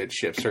pretty good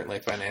ship, certainly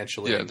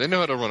financially. Yeah, they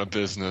know how to run a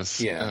business.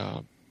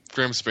 Yeah.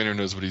 Graham Spanier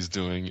knows what he's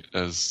doing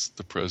as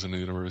the president of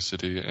the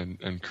university,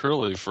 and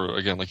Curley, for,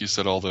 again, like you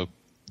said, all the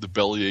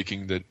belly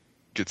aching that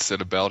gets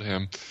said about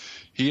him,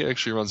 he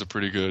actually runs a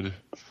pretty good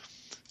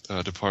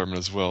department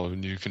as well,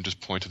 and you can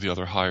just point to the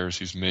other hires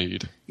he's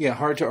made. Yeah,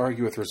 hard to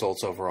argue with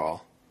results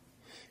overall.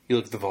 You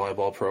look at the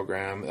volleyball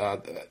program,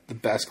 the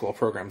basketball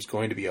program is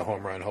going to be a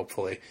home run,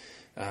 hopefully.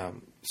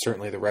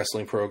 Certainly the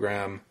wrestling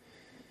program,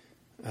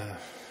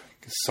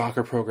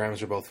 soccer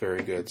programs are both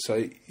very good. So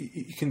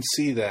you can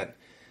see that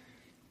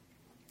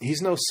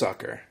he's no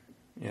sucker.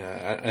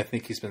 I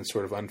think he's been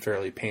sort of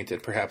unfairly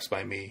painted, perhaps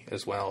by me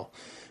as well.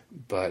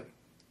 But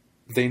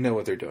they know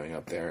what they're doing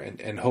up there.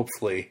 And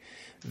hopefully,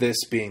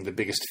 this being the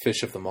biggest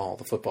fish of them all,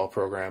 the football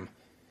program,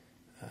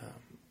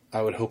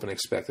 I would hope and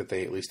expect that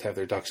they at least have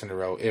their ducks in a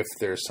row if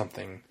there's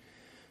something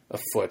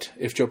afoot.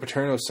 If Joe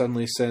Paterno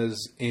suddenly says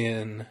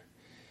in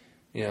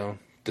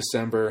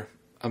December,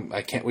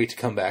 I can't wait to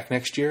come back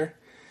next year.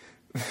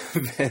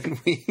 then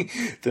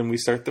we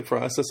start the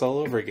process all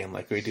over again,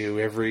 like we do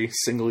every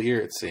single year,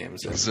 it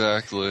seems.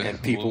 Exactly.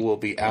 And people will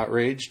be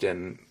outraged,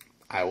 and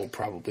I will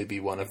probably be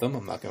one of them.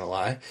 I'm not going to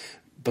lie,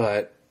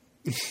 but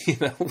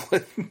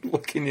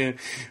what can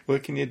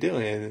you do?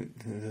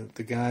 And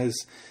the guy's,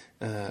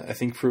 I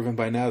think, proven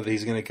by now that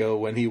he's going to go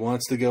when he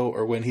wants to go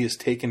or when he is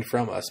taken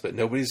from us, but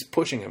nobody's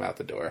pushing him out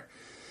the door,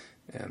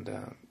 and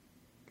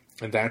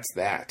that's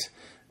that.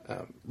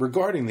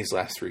 Regarding these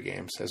last 3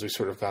 games, as we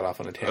sort of got off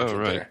on a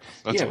tangent there.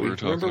 That's what we were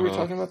talking about. Remember we were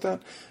talking about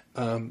that?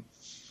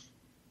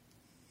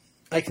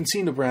 I can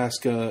see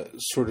Nebraska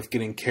sort of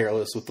getting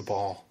careless with the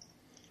ball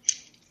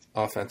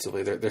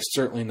offensively. They're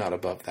certainly not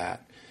above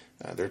that.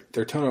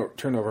 Their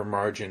turnover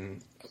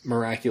margin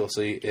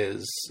miraculously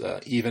is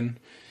even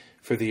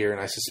for the year, and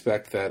I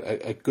suspect that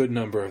a good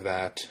number of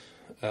that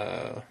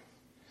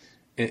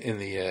in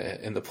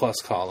the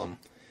plus column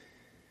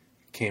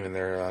came in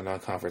their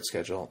non-conference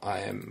schedule. I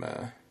am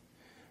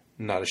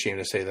not ashamed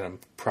to say that I'm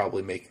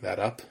probably making that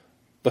up,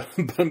 but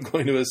I'm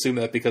going to assume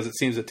that because it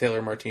seems that Taylor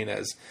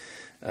Martinez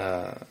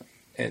and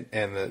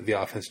the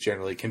offense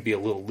generally can be a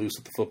little loose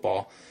with the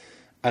football.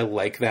 I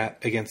like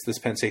that against this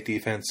Penn State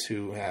defense,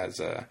 who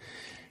has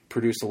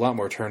produced a lot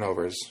more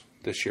turnovers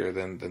this year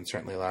than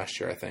certainly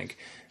last year, I think,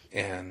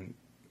 and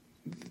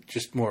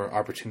just more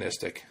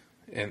opportunistic.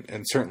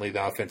 And certainly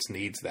the offense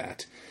needs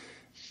that.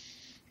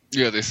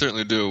 Yeah, they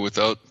certainly do.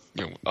 Without,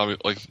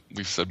 like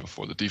we've said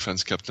before, the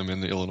defense kept them in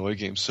the Illinois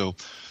game, so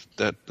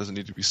that doesn't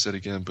need to be said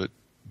again. But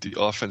the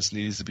offense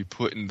needs to be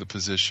put in the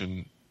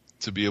position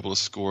to be able to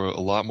score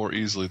a lot more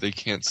easily. They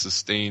can't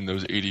sustain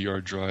those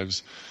 80-yard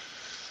drives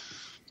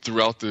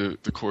throughout the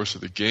course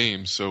of the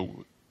game.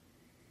 So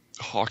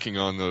hawking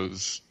on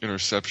those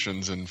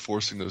interceptions and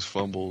forcing those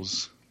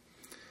fumbles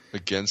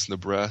against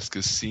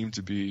Nebraska seemed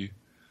to be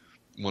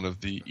one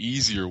of the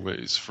easier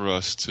ways for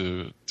us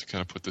to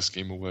kind of put this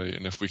game away.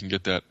 And if we can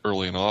get that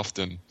early and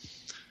often,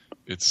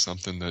 it's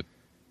something that,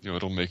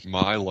 it'll make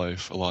my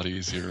life a lot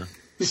easier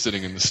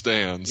sitting in the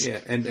stands. Yeah,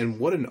 and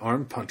what an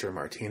arm punter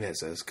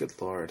Martinez is. Good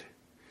Lord.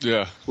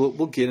 Yeah.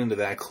 We'll get into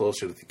that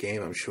closer to the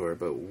game, I'm sure,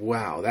 but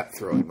wow, that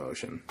throwing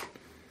motion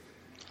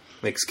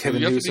makes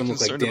Kevin Newsom look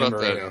like Dan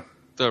Marino.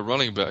 That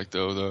running back,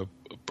 though, the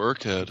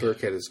Burkhead.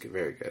 Burkhead is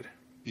very good.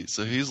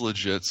 So he's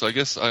legit. So I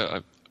guess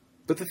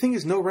But the thing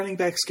is, no running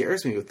back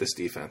scares me with this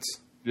defense.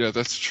 Yeah,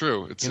 that's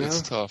true.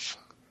 It's tough.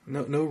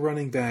 No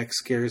running back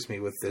scares me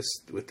with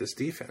this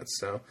defense.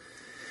 So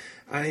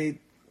I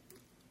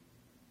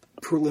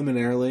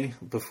preliminarily,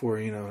 before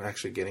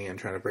actually getting in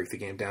trying to break the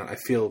game down, I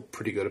feel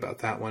pretty good about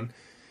that one.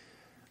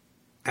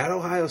 At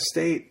Ohio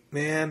State,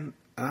 man,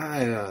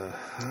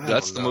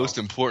 that's the most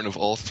important of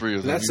all 3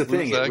 of them. That's the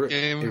thing.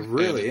 Game, it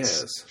really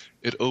is.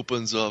 It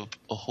opens up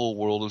a whole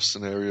world of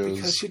scenarios.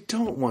 Because you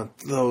don't want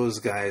those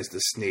guys to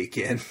sneak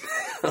in.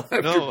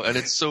 No, and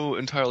it's so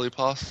entirely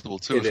possible,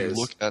 too. If you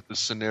look at the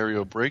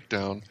scenario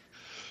breakdown,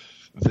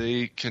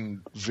 they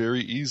can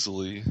very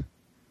easily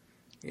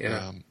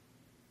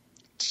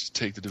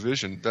take the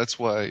division. That's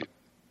why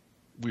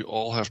we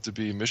all have to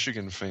be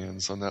Michigan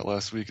fans on that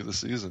last week of the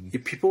season.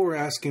 Yeah, people were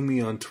asking me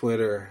on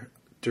Twitter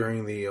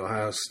during the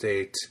Ohio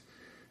State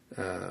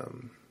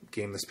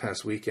game this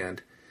past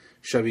weekend,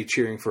 should I be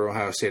cheering for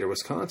Ohio State or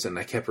Wisconsin?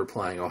 I kept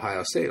replying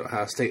Ohio State,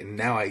 and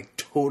now I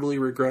totally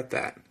regret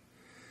that.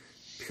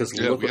 Because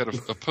we had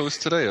a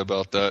post today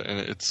about that, and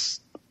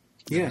it's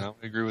I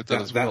agree with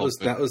that as well.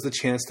 That was the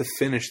chance to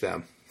finish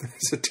them,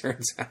 as it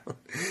turns out,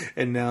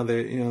 and now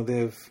they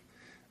have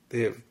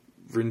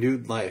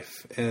renewed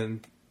life.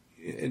 And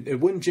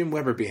wouldn't Jim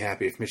Weber be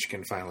happy if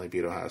Michigan finally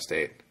beat Ohio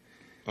State?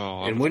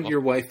 Oh, and wouldn't your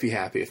wife be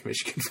happy if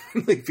Michigan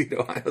finally beat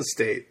Ohio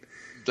State?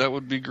 That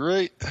would be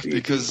great,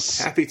 because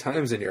happy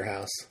times in your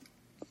house.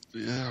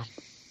 Yeah,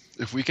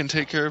 if we can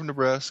take care of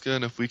Nebraska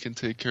and if we can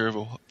take care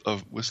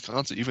of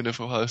Wisconsin, even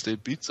if Ohio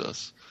State beats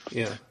us,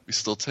 we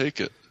still take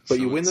it. But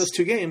you win those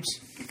 2 games,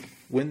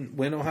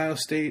 win Ohio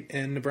State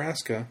and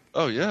Nebraska.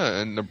 Oh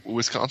yeah, and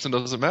Wisconsin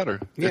doesn't matter.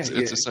 Yeah,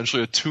 it's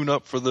essentially a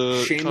tune-up for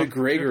the. Shane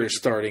McGregor is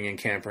starting in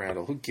Camp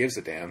Randall. Who gives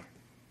a damn?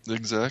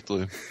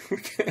 Exactly.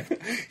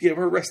 Yeah,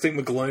 we're resting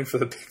McGloin for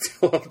the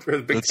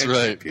Big 10. That's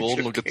right.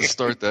 Bolden will get to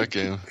start that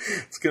game.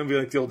 It's going to be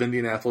like the old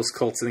Indianapolis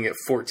Colts sitting at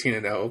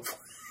 14-0,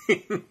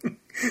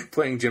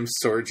 playing Jim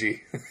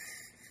Sorgi.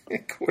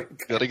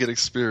 Got to get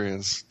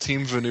experience.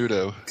 Team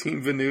Venuto.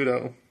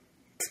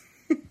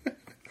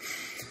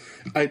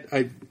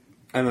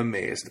 I'm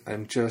amazed.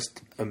 I'm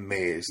just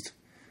amazed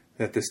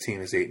that this team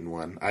is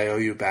 8-1. I owe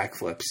you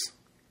backflips.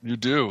 You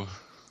do.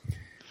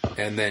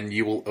 And then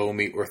you will owe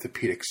me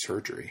orthopedic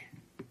surgery.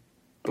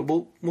 But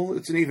we'll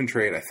it's an even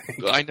trade, I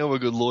think. I know a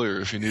good lawyer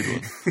if you need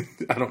one.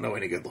 I don't know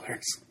any good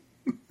lawyers.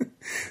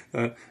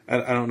 I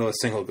don't know a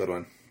single good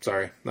one.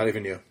 Sorry, not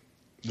even you.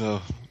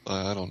 No,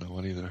 I don't know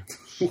one either.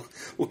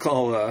 We'll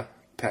call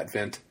Pat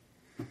Vint.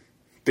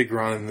 Big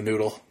Ron and the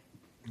Noodle.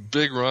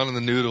 Big Ron and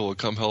the Noodle will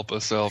come help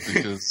us out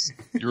because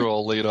you're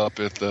all laid up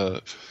with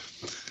a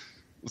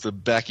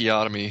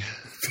bacchiotomy.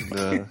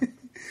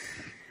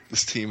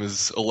 this team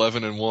is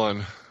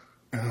 11-1.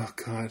 Oh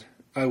God,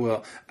 I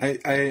will.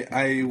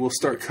 I will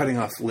start cutting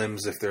off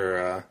limbs if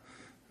they're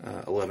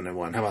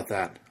 11-1. How about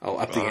that? I'll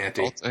up the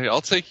ante.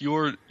 I'll take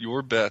your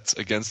bets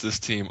against this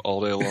team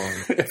all day long.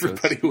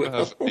 Everybody will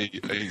have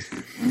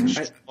a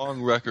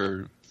strong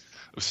record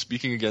of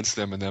speaking against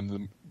them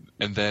and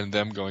then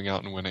them going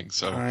out and winning.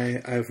 So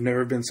I've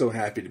never been so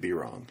happy to be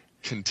wrong.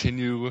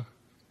 Continue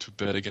to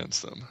bet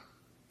against them.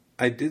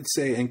 I did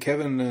say, and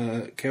Kevin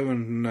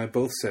and I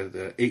both said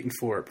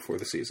 8-4 before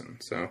the season.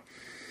 So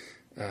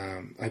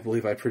I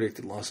believe I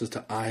predicted losses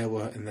to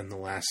Iowa and then the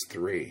last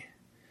 3.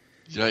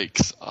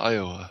 Yikes,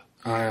 Iowa.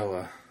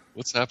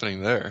 What's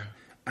happening there?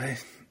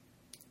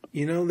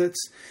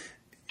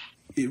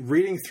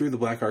 Reading through the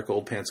Blackheart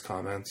Gold Pants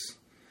comments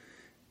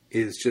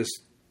is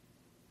just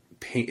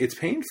it's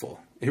painful.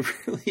 It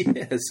really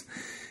is.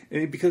 I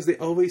mean, because they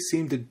always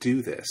seem to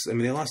do this. I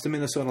mean, they lost to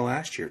Minnesota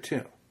last year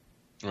too.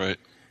 Right.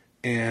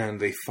 And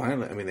they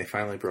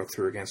finally broke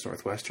through against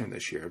Northwestern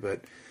this year,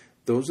 but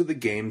those are the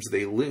games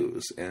they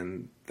lose,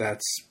 and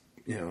that's,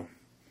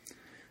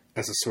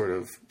 as a sort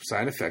of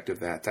side effect of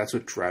that, that's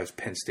what drives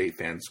Penn State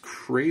fans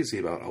crazy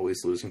about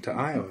always losing to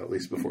Iowa, at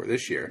least before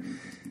this year,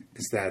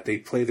 is that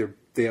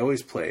they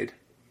always played,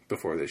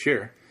 before this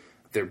year,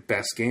 their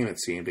best game,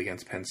 it seemed,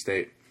 against Penn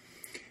State.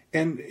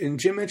 And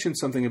Jim mentioned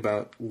something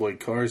about Lloyd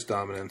Carr's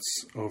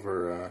dominance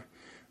over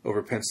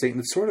Penn State,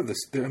 and it's sort of this.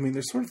 I mean,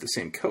 they're sort of the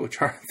same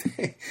coach, aren't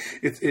they?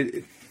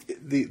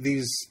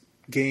 These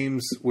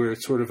games where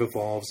it sort of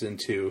evolves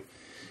into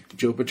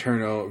Joe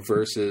Paterno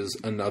versus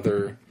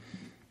another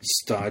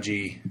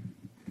stodgy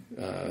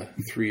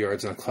 3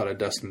 yards in a cloud of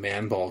dust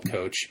man ball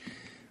coach.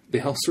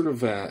 They all sort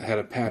of had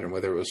a pattern,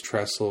 whether it was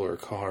Tressel or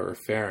Carr or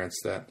Ferentz,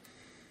 that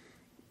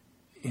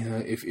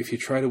if you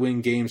try to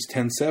win games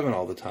 10-7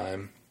 all the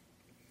time,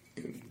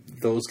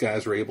 those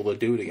guys were able to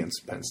do it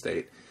against Penn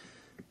State.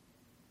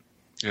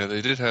 Yeah,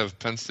 they did have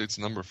Penn State's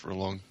number for a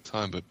long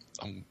time, but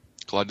I'm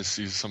glad to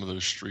see some of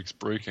those streaks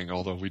breaking,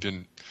 although we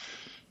didn't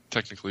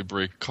technically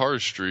break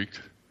Carr's streak.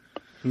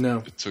 No.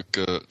 It took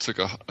a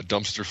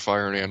dumpster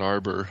fire in Ann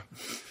Arbor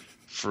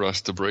for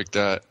us to break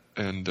that,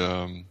 and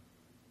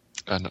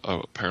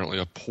apparently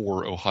a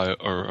poor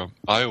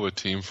Iowa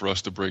team for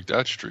us to break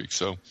that streak.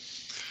 So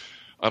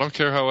I don't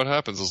care how it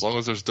happens, as long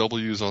as there's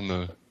W's on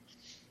the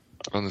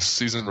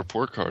season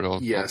report card, I'll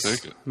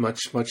take it.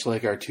 Much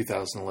like our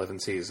 2011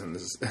 season,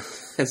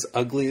 as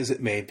ugly as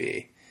it may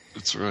be.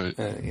 That's right.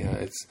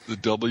 It's the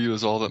W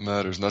is all that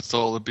matters, and that's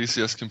all the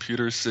BCS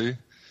computers see.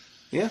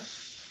 Yeah.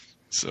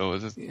 So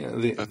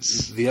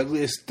the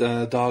ugliest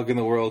dog in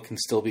the world can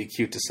still be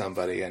cute to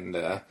somebody, and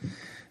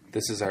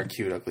this is our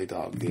cute ugly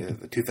dog,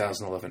 the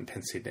 2011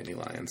 Penn State Nittany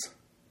Lions.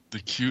 The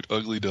cute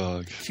ugly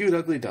dog. Cute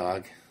ugly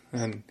dog,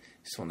 and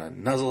just want to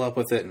nuzzle up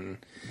with it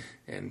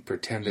and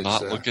pretend it's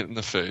not look it in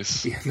the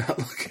face. Yeah, not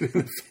look it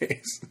in the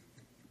face.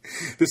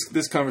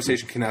 This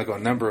conversation can now go a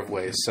number of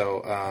ways.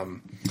 So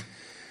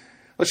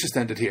let's just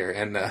end it here.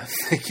 And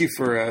thank you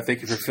for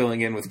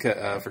filling in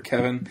for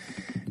Kevin.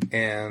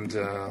 And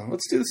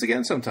let's do this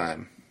again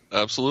sometime.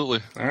 Absolutely.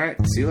 All right.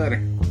 See you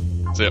later.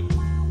 See ya.